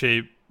gets into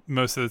shape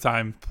most of the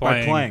time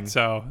playing.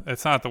 So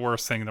it's not the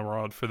worst thing in the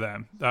world for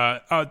them.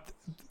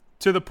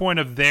 To the point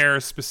of their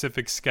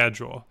specific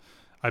schedule,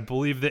 I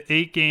believe the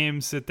 8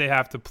 games that they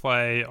have to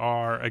play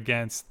are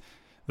against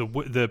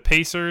the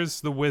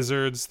Pacers, the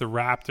Wizards, the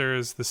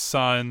Raptors, the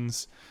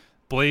Suns,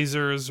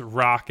 Blazers,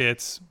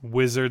 Rockets,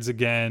 Wizards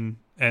again,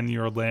 and the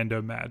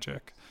Orlando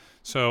Magic.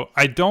 So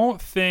I don't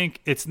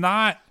think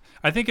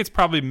I think it's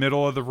probably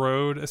middle of the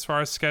road as far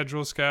as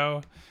schedules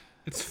go.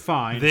 It's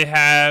fine. They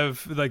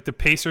have, like, the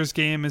Pacers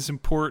game is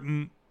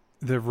important.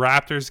 The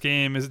Raptors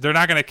game they're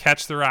not going to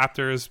catch the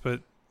Raptors,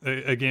 but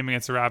a game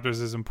against the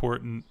Raptors is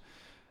important.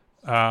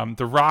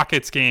 The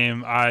Rockets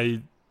game,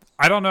 I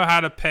don't know how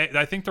to pay.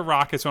 I think the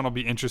Rockets one will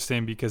be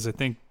interesting because I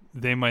think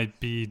they might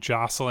be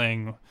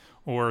jostling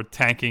or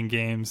tanking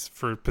games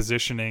for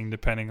positioning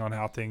depending on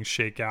how things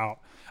shake out.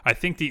 I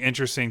think the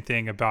interesting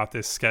thing about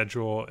this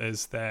schedule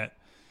is that,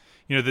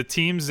 the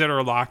teams that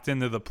are locked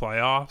into the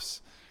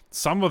playoffs,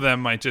 some of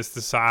them might just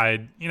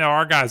decide,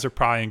 our guys are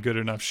probably in good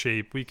enough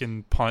shape. We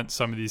can punt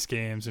some of these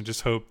games and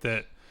just hope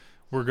that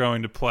we're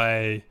going to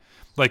play.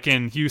 Like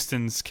in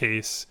Houston's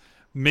case,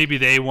 maybe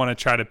they want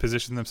to try to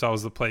position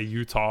themselves to play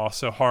Utah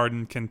so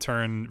Harden can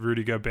turn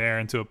Rudy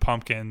Gobert into a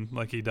pumpkin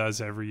like he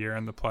does every year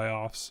in the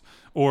playoffs.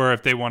 Or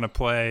if they want to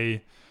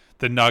play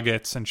the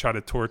Nuggets and try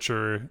to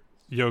torture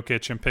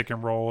Jokic and pick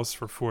and rolls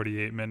for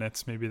 48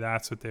 minutes, maybe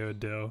that's what they would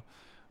do.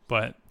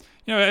 But,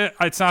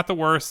 it's not the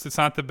worst. It's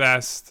not the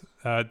best.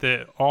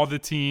 All the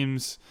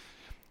teams,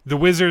 the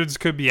Wizards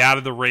could be out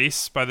of the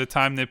race by the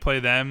time they play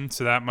them.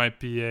 So that might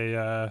be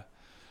a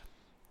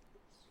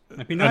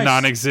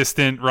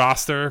non-existent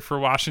roster for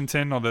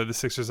Washington, although the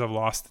Sixers have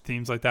lost to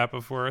teams like that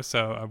before.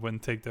 So I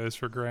wouldn't take those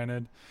for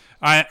granted.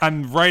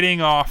 I'm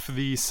writing off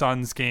the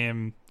Suns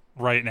game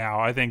right now.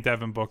 I think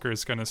Devin Booker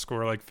is going to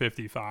score like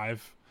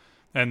 55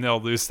 and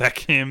they'll lose that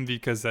game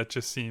because that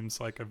just seems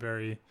like a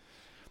very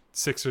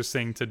Sixers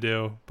thing to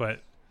do.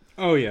 But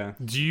oh yeah,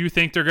 do you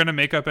think they're going to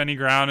make up any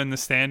ground in the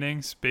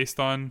standings based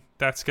on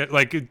that schedule?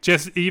 Like,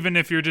 just even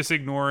if you're just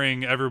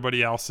ignoring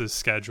everybody else's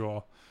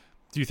schedule,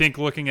 do you think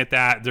looking at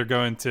that they're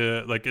going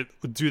to, like,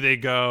 do they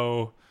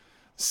go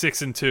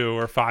 6-2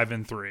 or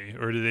 5-3,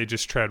 or do they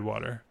just tread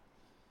water?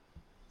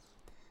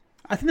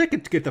 I think they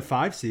could get the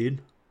 5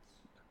 seed.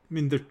 I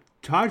mean, they're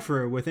tied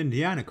for it with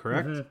Indiana,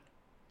 correct? Mm-hmm.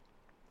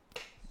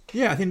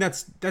 Yeah, I think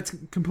that's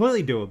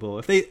completely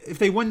doable. If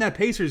they win that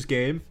Pacers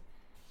game,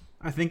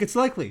 I think it's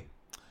likely.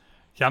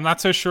 Yeah, I'm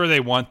not so sure they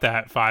want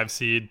that 5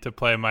 seed to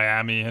play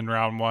Miami in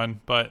round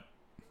 1, but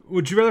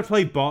would you rather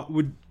play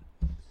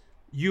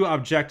you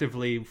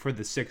objectively for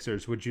the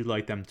Sixers, would you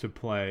like them to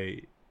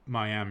play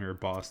Miami or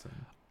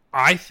Boston?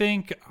 I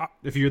think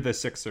if you're the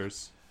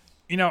Sixers,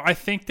 I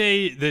think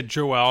that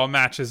Joel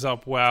matches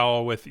up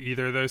well with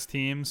either of those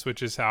teams,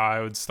 which is how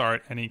I would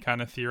start any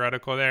kind of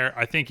theoretical there.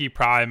 I think he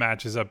probably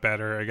matches up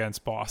better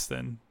against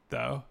Boston,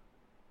 though.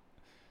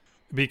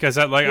 Because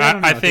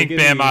I think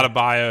Bam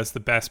Adebayo is the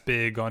best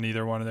big on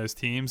either one of those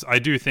teams. I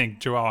do think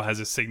Joel has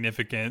a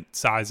significant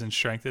size and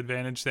strength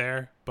advantage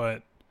there,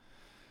 but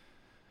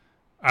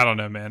I don't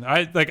know, man.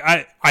 I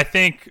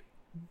think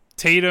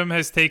Tatum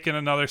has taken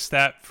another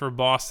step for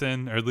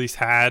Boston, or at least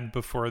had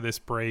before this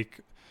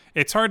break.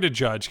 It's hard to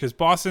judge because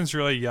Boston's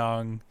really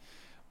young.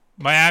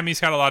 Miami's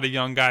got a lot of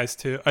young guys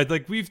too.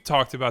 We've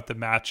talked about the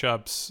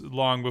matchups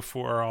long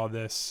before all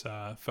this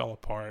fell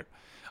apart.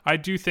 I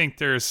do think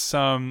there's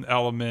some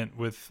element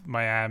with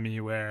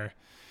Miami where,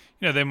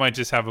 they might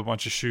just have a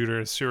bunch of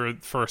shooters who are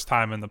first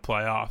time in the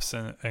playoffs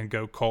and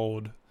go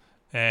cold,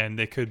 and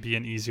they could be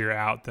an easier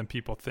out than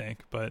people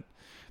think. But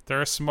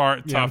they're a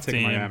smart, tough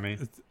team. Miami.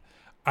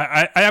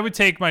 I would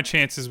take my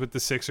chances with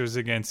the Sixers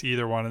against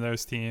either one of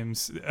those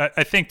teams.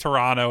 I think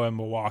Toronto and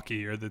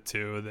Milwaukee are the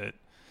two that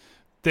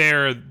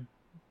they're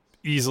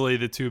easily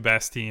the two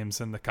best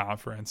teams in the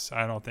conference.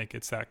 I don't think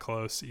it's that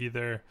close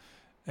either.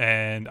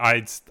 And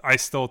I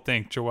still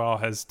think Joel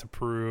has to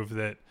prove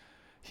that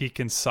he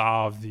can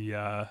solve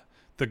the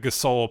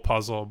Gasol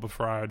puzzle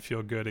before I would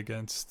feel good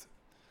against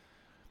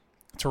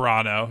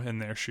Toronto in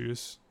their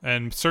shoes.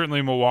 And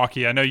certainly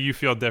Milwaukee. I know you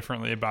feel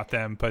differently about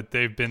them, but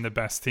they've been the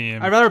best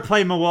team. I'd rather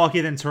play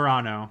Milwaukee than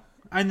Toronto.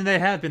 I mean, they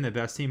have been the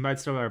best team, but I'd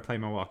still rather play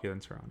Milwaukee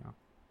than Toronto.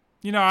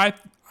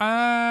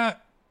 I'd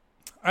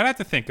have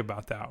to think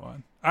about that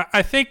one.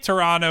 I think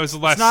Toronto is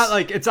less. It's not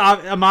like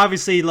I'm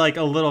obviously like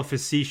a little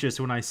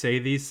facetious when I say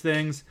these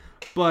things,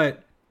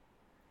 but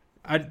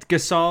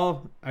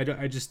Gasol,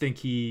 I just think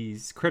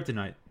he's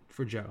kryptonite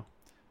for Joe.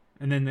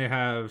 And then they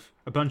have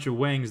a bunch of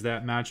wings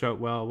that match up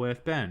well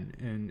with Ben,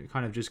 and it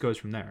kind of just goes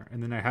from there.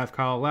 And then they have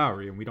Kyle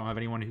Lowry, and we don't have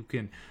anyone who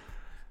can.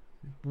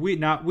 The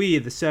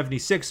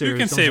 76ers. You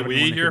can say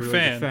we. You're a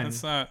fan.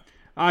 That's not.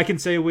 I can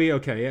say we,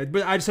 okay,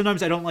 but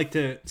sometimes I don't like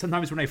to.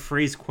 Sometimes when I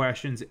phrase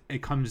questions,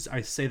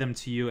 I say them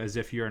to you as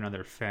if you're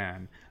another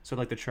fan. So I'd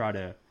like to try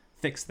to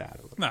fix that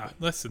a little. Nah,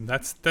 listen,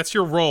 that's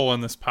your role in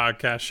this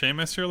podcast,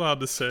 Seamus. You're allowed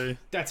to say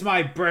that's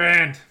my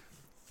brand.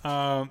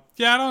 Yeah,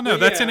 I don't know.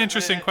 That's an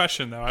interesting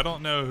question, though. I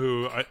don't know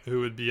who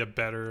would be a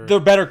better. They're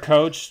better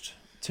coached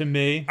to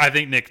me. I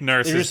think Nick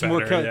Nurse is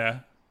better. Yeah,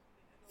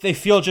 they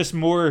feel just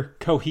more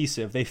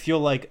cohesive. They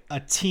feel like a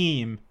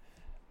team.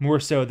 More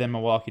so than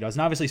Milwaukee does.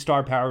 And obviously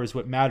star power is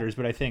what matters,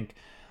 but I think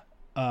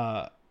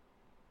I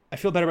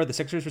feel better about the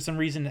Sixers for some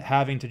reason,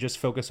 having to just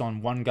focus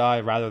on one guy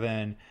rather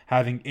than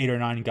having 8 or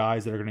 9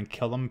 guys that are going to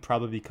kill them,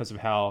 probably because of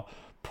how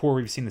poor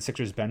we've seen the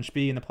Sixers bench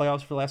be in the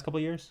playoffs for the last couple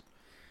of years.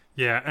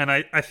 Yeah, and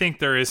I think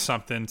there is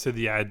something to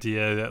the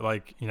idea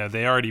that,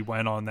 they already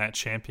went on that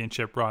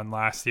championship run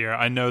last year.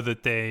 I know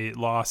that they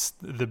lost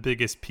the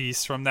biggest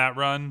piece from that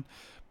run,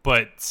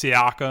 but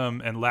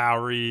Siakam and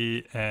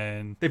Lowry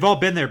and... They've all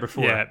been there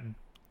before. Yeah,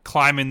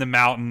 climbing the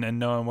mountain and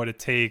knowing what it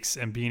takes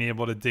and being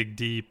able to dig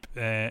deep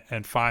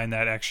and find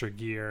that extra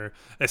gear,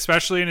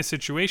 especially in a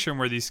situation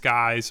where these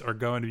guys are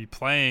going to be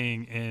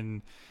playing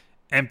in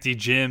empty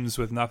gyms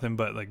with nothing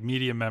but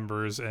media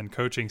members and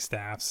coaching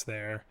staffs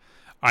there.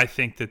 I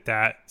think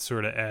that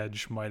sort of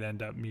edge might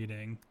end up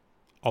meaning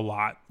a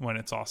lot when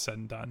it's all said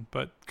and done,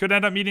 but could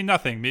end up meaning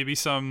nothing. Maybe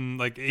some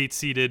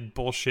 8-seeded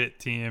bullshit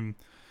team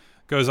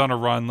goes on a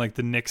run like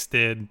the Knicks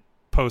did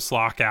post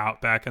lockout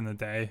back in the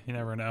day. You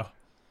never know.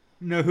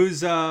 No, who's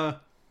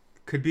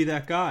could be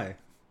that guy?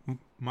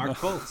 Mark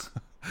Fultz.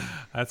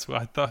 That's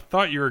what I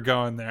thought you were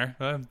going there.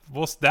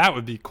 That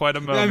would be quite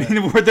a moment. I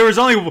mean, there was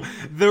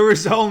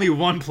only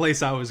one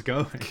place I was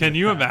going. Can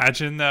you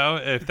imagine though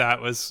if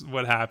that was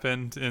what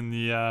happened in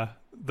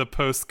the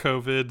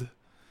post-COVID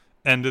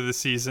end of the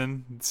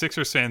season?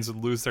 Sixers fans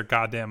would lose their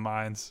goddamn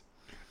minds.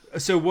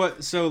 So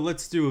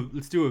let's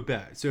do a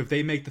bet. So if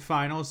they make the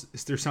finals,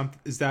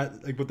 is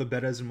that what the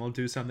bet is, and we'll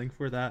do something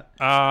for that?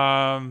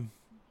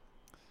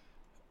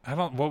 I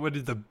don't. What would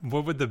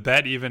the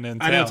bet even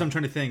entail? I know. So I'm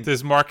trying to think.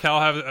 Does Markel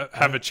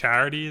have a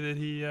charity that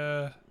he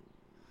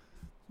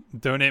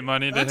donate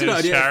money to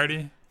his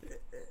charity?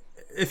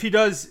 If he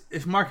does,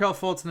 if Markel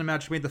Fultz in the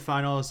match made the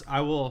finals,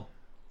 I will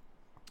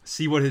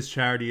see what his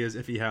charity is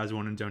if he has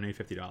one and donate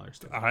 $50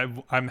 to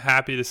him. I'm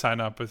happy to sign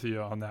up with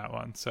you on that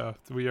one. So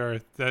we are.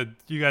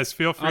 You guys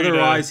feel free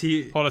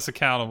to hold us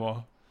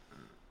accountable.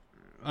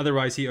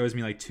 Otherwise, he owes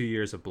me 2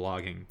 years of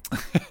blogging.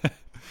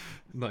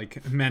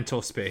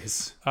 Mental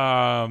space.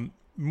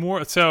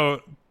 More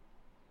so,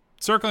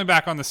 circling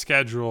back on the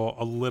schedule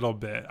a little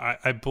bit,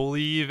 I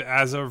believe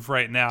as of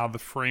right now the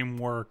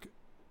framework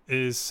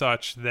is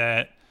such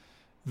that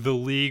the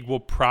league will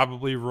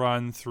probably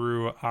run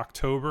through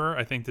October.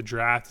 I think the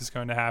draft is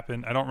going to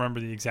happen. I don't remember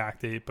the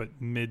exact date,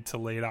 but mid to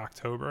late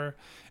October.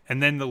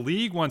 And then the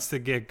league wants to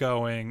get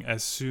going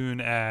as soon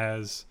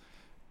as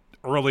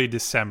early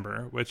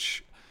December,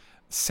 which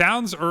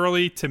sounds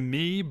early to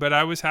me, but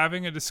I was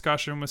having a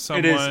discussion with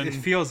someone. It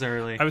feels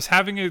early. I was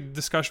having a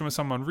discussion with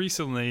someone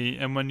recently,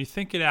 and when you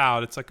think it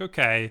out, it's like,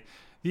 okay,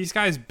 these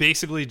guys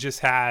basically just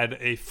had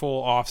a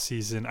full off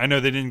season. I know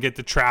they didn't get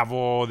to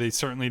travel. They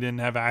certainly didn't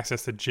have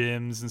access to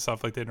gyms and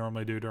stuff like they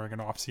normally do during an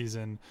off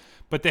season,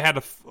 but they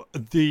had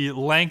the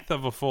length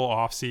of a full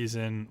off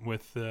season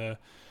with the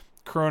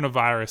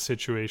coronavirus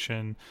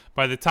situation.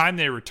 By the time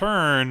they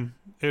return,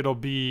 it'll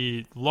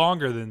be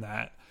longer than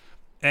that.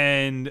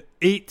 And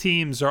 8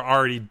 teams are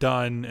already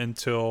done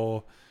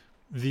until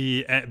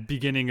the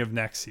beginning of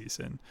next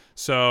season.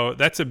 So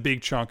that's a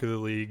big chunk of the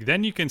league.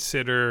 Then you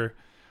consider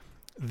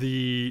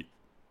the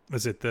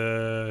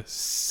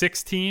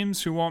 6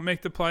 teams who won't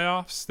make the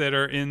playoffs that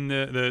are in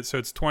so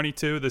it's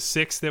 22, the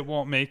 6 that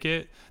won't make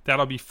it,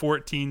 that'll be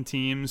 14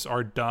 teams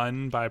are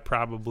done by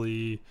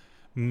probably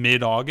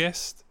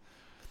mid-August.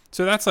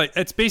 So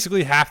it's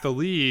basically half the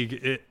league.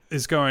 It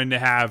is going to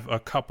have a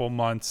couple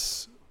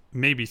months,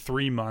 maybe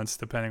 3 months,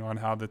 depending on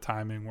how the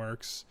timing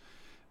works,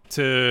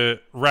 to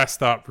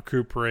rest up,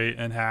 recuperate,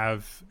 and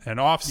have an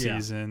off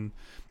season.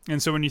 Yeah.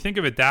 And so when you think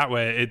of it that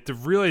way,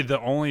 really the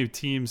only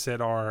teams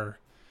that are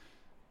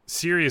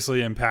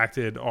seriously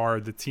impacted are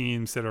the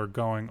teams that are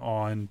going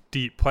on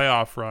deep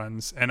playoff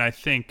runs. And I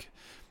think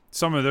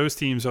some of those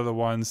teams are the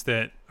ones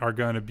that are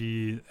going to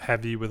be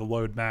heavy with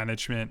load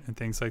management and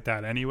things like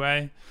that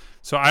anyway.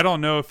 So I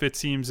don't know if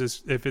it's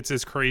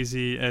as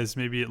crazy as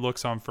maybe it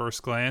looks on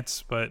first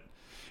glance, but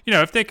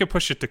if they could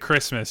push it to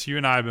Christmas, you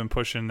and I have been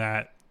pushing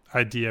that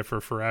idea for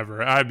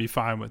forever. I'd be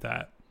fine with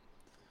that.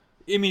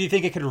 I mean, you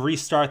think it could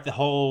restart the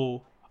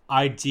whole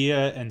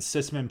idea and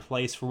system in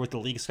place for what the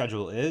league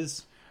schedule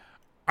is?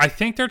 I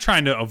think they're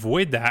trying to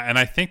avoid that, and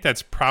I think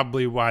that's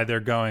probably why they're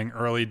going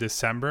early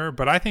December,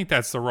 but I think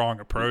that's the wrong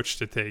approach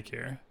to take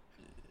here.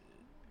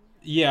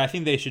 Yeah, I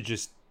think they should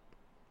just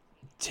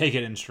take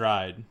it in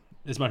stride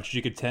as much as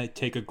you could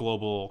take a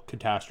global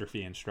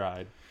catastrophe in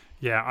stride.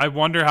 Yeah, I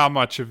wonder how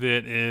much of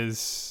it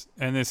is,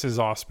 and this is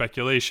all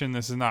speculation,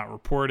 this is not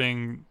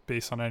reporting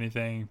based on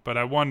anything, but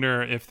I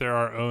wonder if there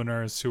are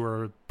owners who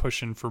are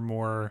pushing for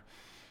more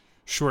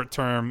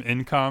short-term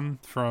income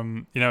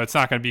from, it's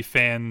not going to be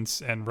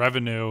fans and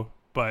revenue,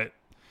 but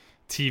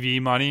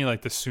TV money,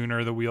 like the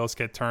sooner the wheels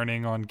get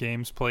turning on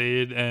games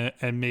played,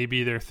 and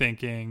maybe they're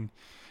thinking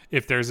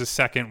if there's a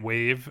second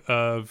wave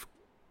of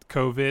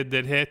COVID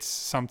that hits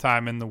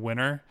sometime in the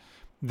winter,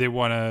 they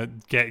want to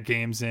get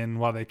games in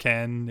while they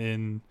can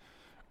in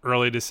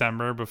early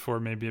December before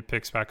maybe it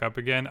picks back up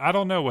again. I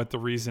don't know what the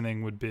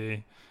reasoning would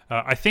be.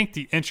 I think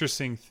the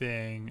interesting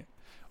thing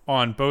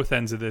on both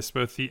ends of this,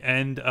 both the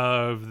end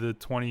of the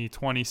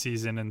 2020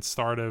 season and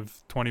start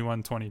of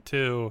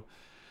 21-22,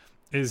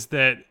 is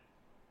that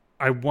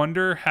I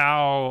wonder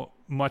how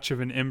much of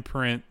an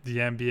imprint the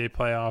NBA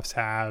playoffs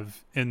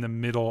have in the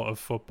middle of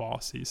football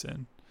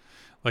season.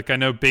 Like, I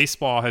know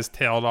baseball has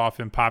tailed off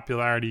in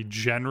popularity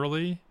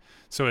generally,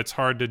 so it's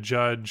hard to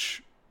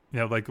judge,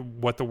 like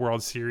what the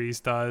World Series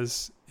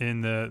does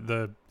in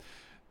the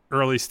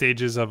early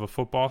stages of a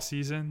football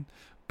season.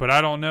 But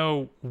I don't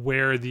know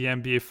where the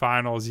NBA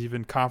Finals,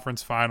 even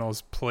conference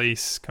finals,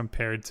 place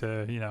compared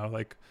to,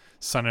 like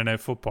Sunday Night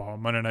Football,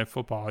 Monday Night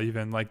Football,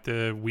 even like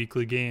the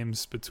weekly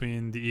games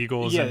between the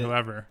Eagles and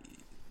whoever.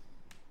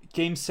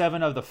 Game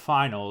 7 of the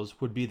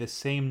finals would be the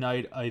same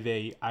night of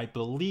I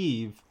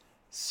believe,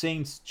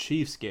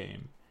 Saints-Chiefs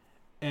game.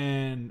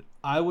 And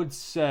I would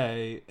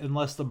say,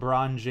 unless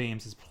LeBron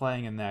James is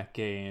playing in that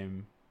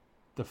game,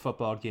 the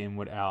football game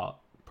would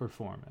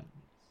outperform it.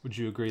 Would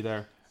you agree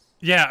there?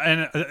 Yeah,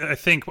 and I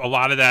think a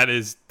lot of that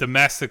is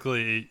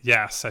domestically.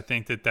 Yes, I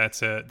think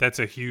that's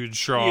a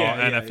huge draw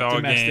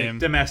NFL game.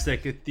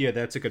 Domestic,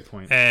 that's a good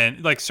point.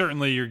 And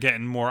certainly you're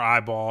getting more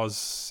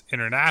eyeballs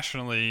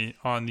internationally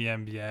on the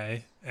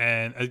NBA.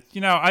 And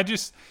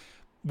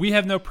we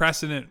have no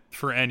precedent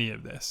for any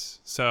of this,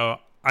 so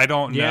I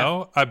don't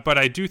know. But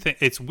I do think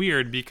it's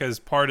weird because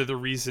part of the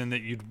reason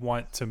that you'd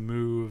want to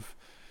move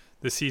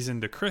the season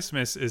to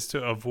Christmas is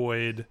to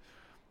avoid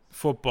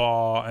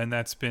football, and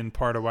that's been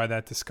part of why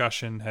that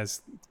discussion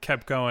has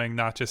kept going,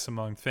 not just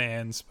among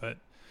fans, but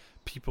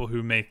people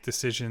who make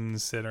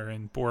decisions that are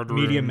in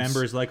boardrooms. Media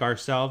members like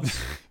ourselves.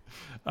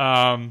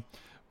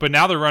 But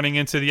now they're running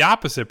into the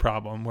opposite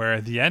problem, where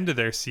at the end of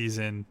their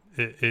season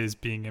is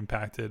being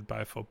impacted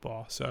by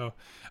football. So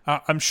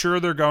I'm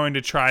sure they're going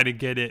to try to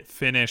get it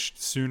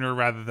finished sooner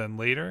rather than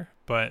later,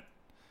 but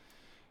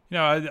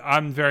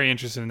I'm very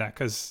interested in that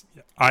because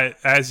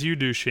as you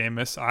do,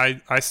 Seamus,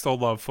 I still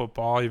love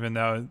football, even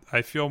though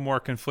I feel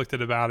more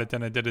conflicted about it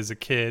than I did as a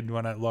kid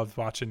when I loved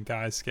watching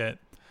guys get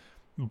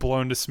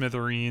blown to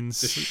smithereens.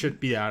 This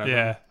should be out of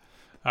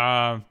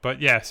them.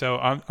 But yeah, so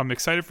I'm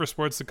excited for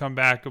sports to come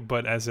back,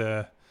 but as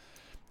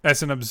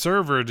an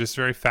observer, just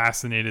very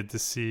fascinated to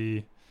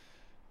see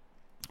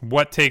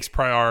what takes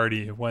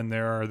priority when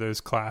there are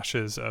those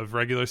clashes of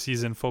regular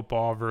season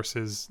football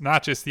versus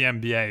not just the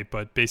NBA,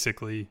 but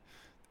basically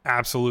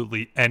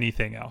absolutely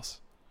anything else.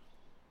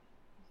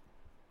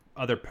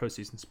 Other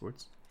postseason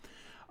sports.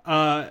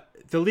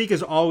 the league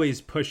is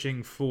always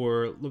pushing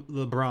for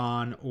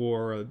LeBron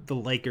or the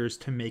Lakers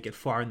to make it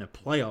far in the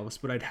playoffs,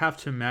 but I'd have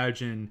to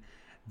imagine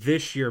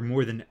this year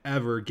more than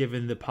ever,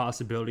 given the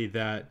possibility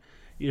that,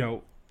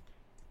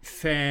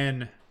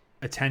 fan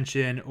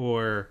attention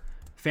or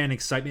fan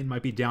excitement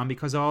might be down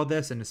because of all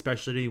this, and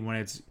especially when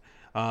it's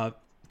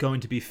going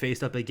to be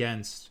faced up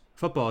against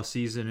football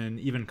season and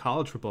even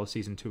college football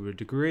season to a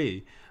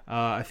degree.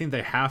 I think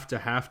they have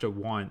to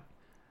want,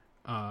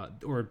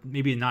 or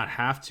maybe not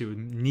have to,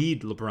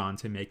 need LeBron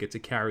to make it to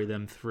carry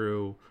them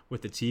through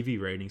with the TV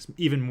ratings,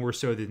 even more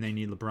so than they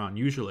need LeBron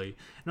usually.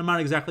 And I'm not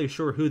exactly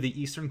sure who the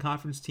Eastern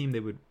Conference team they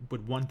would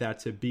want that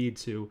to be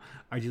to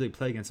ideally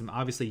play against him.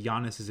 Obviously,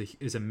 Giannis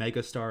is a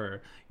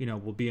megastar,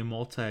 will be a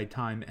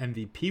multi-time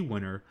MVP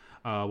winner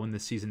when the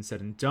season's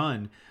said and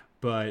done.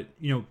 But,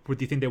 what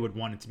do you think they would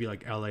want it to be,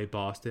 like LA,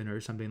 Boston or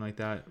something like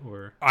that?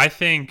 Or I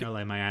think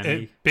LA,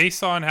 Miami?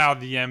 Based on how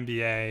the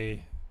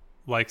NBA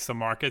likes to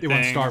market things,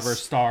 want star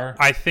versus star.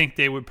 I think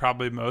they would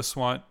probably most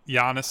want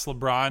Giannis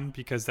LeBron,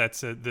 because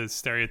that's the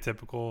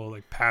stereotypical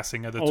like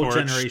passing of the Old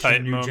torch generation,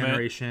 type new moment.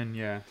 generation,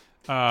 yeah.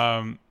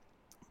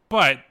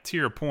 But to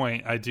your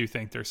point, I do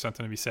think there's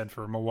something to be said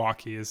for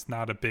Milwaukee is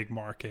not a big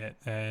market,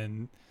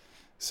 and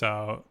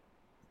so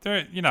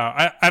there,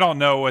 I don't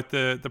know what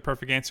the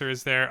perfect answer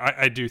is there.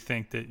 I do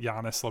think that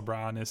Giannis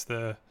LeBron is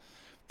the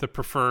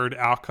preferred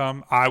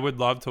outcome. I would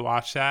love to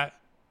watch that.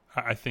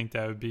 I think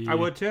that would be... I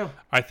would too.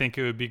 I think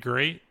it would be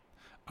great.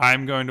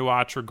 I'm going to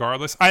watch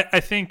regardless.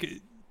 I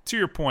think, to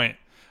your point,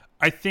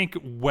 I think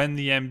when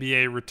the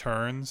NBA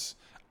returns,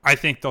 I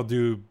think they'll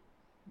do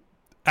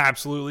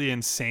absolutely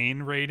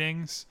insane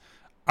ratings.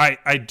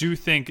 I do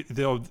think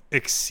they'll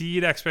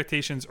exceed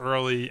expectations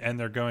early, and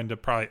they're going to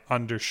probably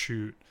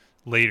undershoot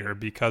later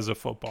because of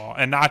football.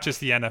 And not just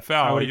the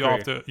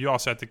NFL. You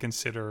also have to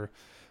consider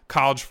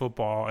college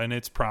football and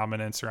its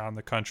prominence around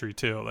the country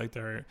too. Like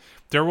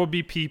there will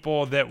be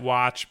people that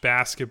watch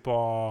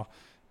basketball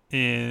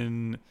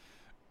in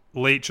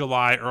late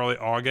July, early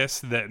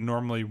August that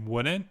normally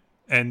wouldn't,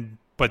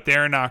 but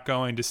they're not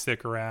going to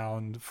stick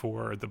around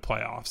for the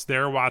playoffs.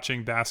 They're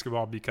watching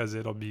basketball because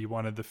it'll be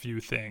one of the few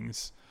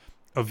things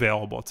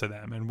available to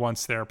them, and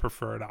once their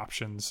preferred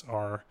options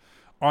are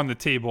on the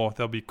table,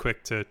 they'll be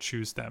quick to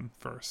choose them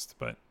first.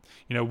 But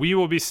we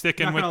will be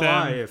sticking with them.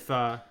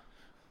 Lie,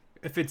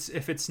 if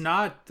it's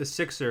not the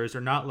Sixers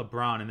or not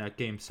LeBron in that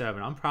Game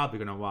 7, I'm probably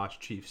going to watch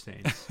Chiefs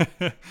Saints.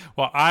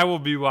 Well, I will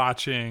be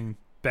watching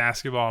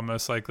basketball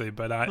most likely,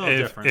 but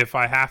if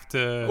I have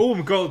to...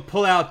 Oh, go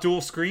pull out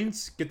dual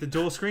screens? Get the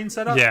dual screen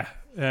set up? Yeah,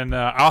 and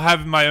I'll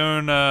have my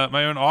own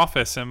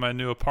office in my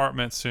new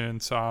apartment soon,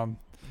 so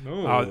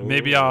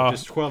maybe I'll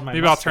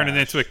turn it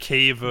into a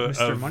cave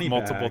of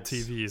multiple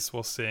TVs.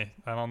 We'll see.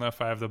 I don't know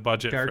if I have the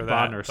budget Derek for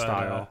that. Bonner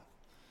style.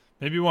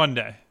 Maybe one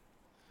day.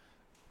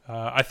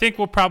 I think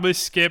we'll probably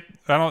skip.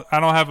 I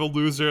don't have a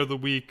loser of the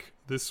week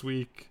this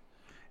week.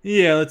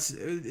 Yeah, it's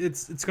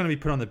going to be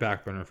put on the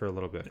back burner for a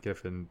little bit,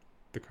 given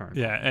the current.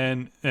 Yeah,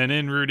 and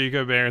in Rudy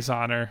Gobert's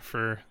honor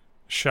for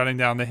shutting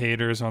down the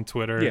haters on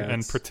Twitter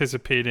and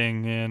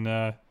participating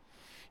in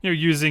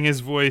using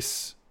his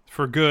voice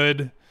for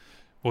good,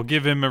 we'll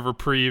give him a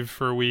reprieve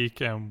for a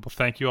week, and we'll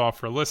thank you all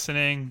for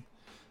listening.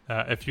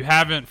 If you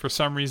haven't for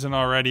some reason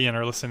already and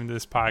are listening to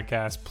this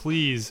podcast,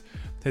 please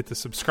hit the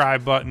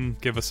subscribe button,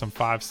 give us some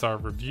 5-star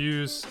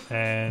reviews,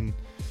 and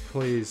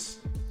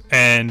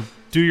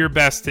do your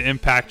best to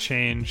impact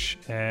change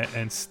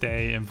and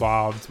stay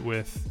involved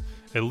with,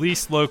 at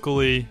least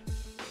locally,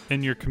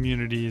 in your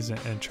communities,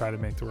 and try to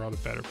make the world a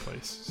better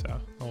place. So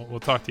we'll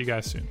talk to you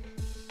guys soon.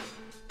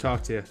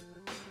 Talk to you.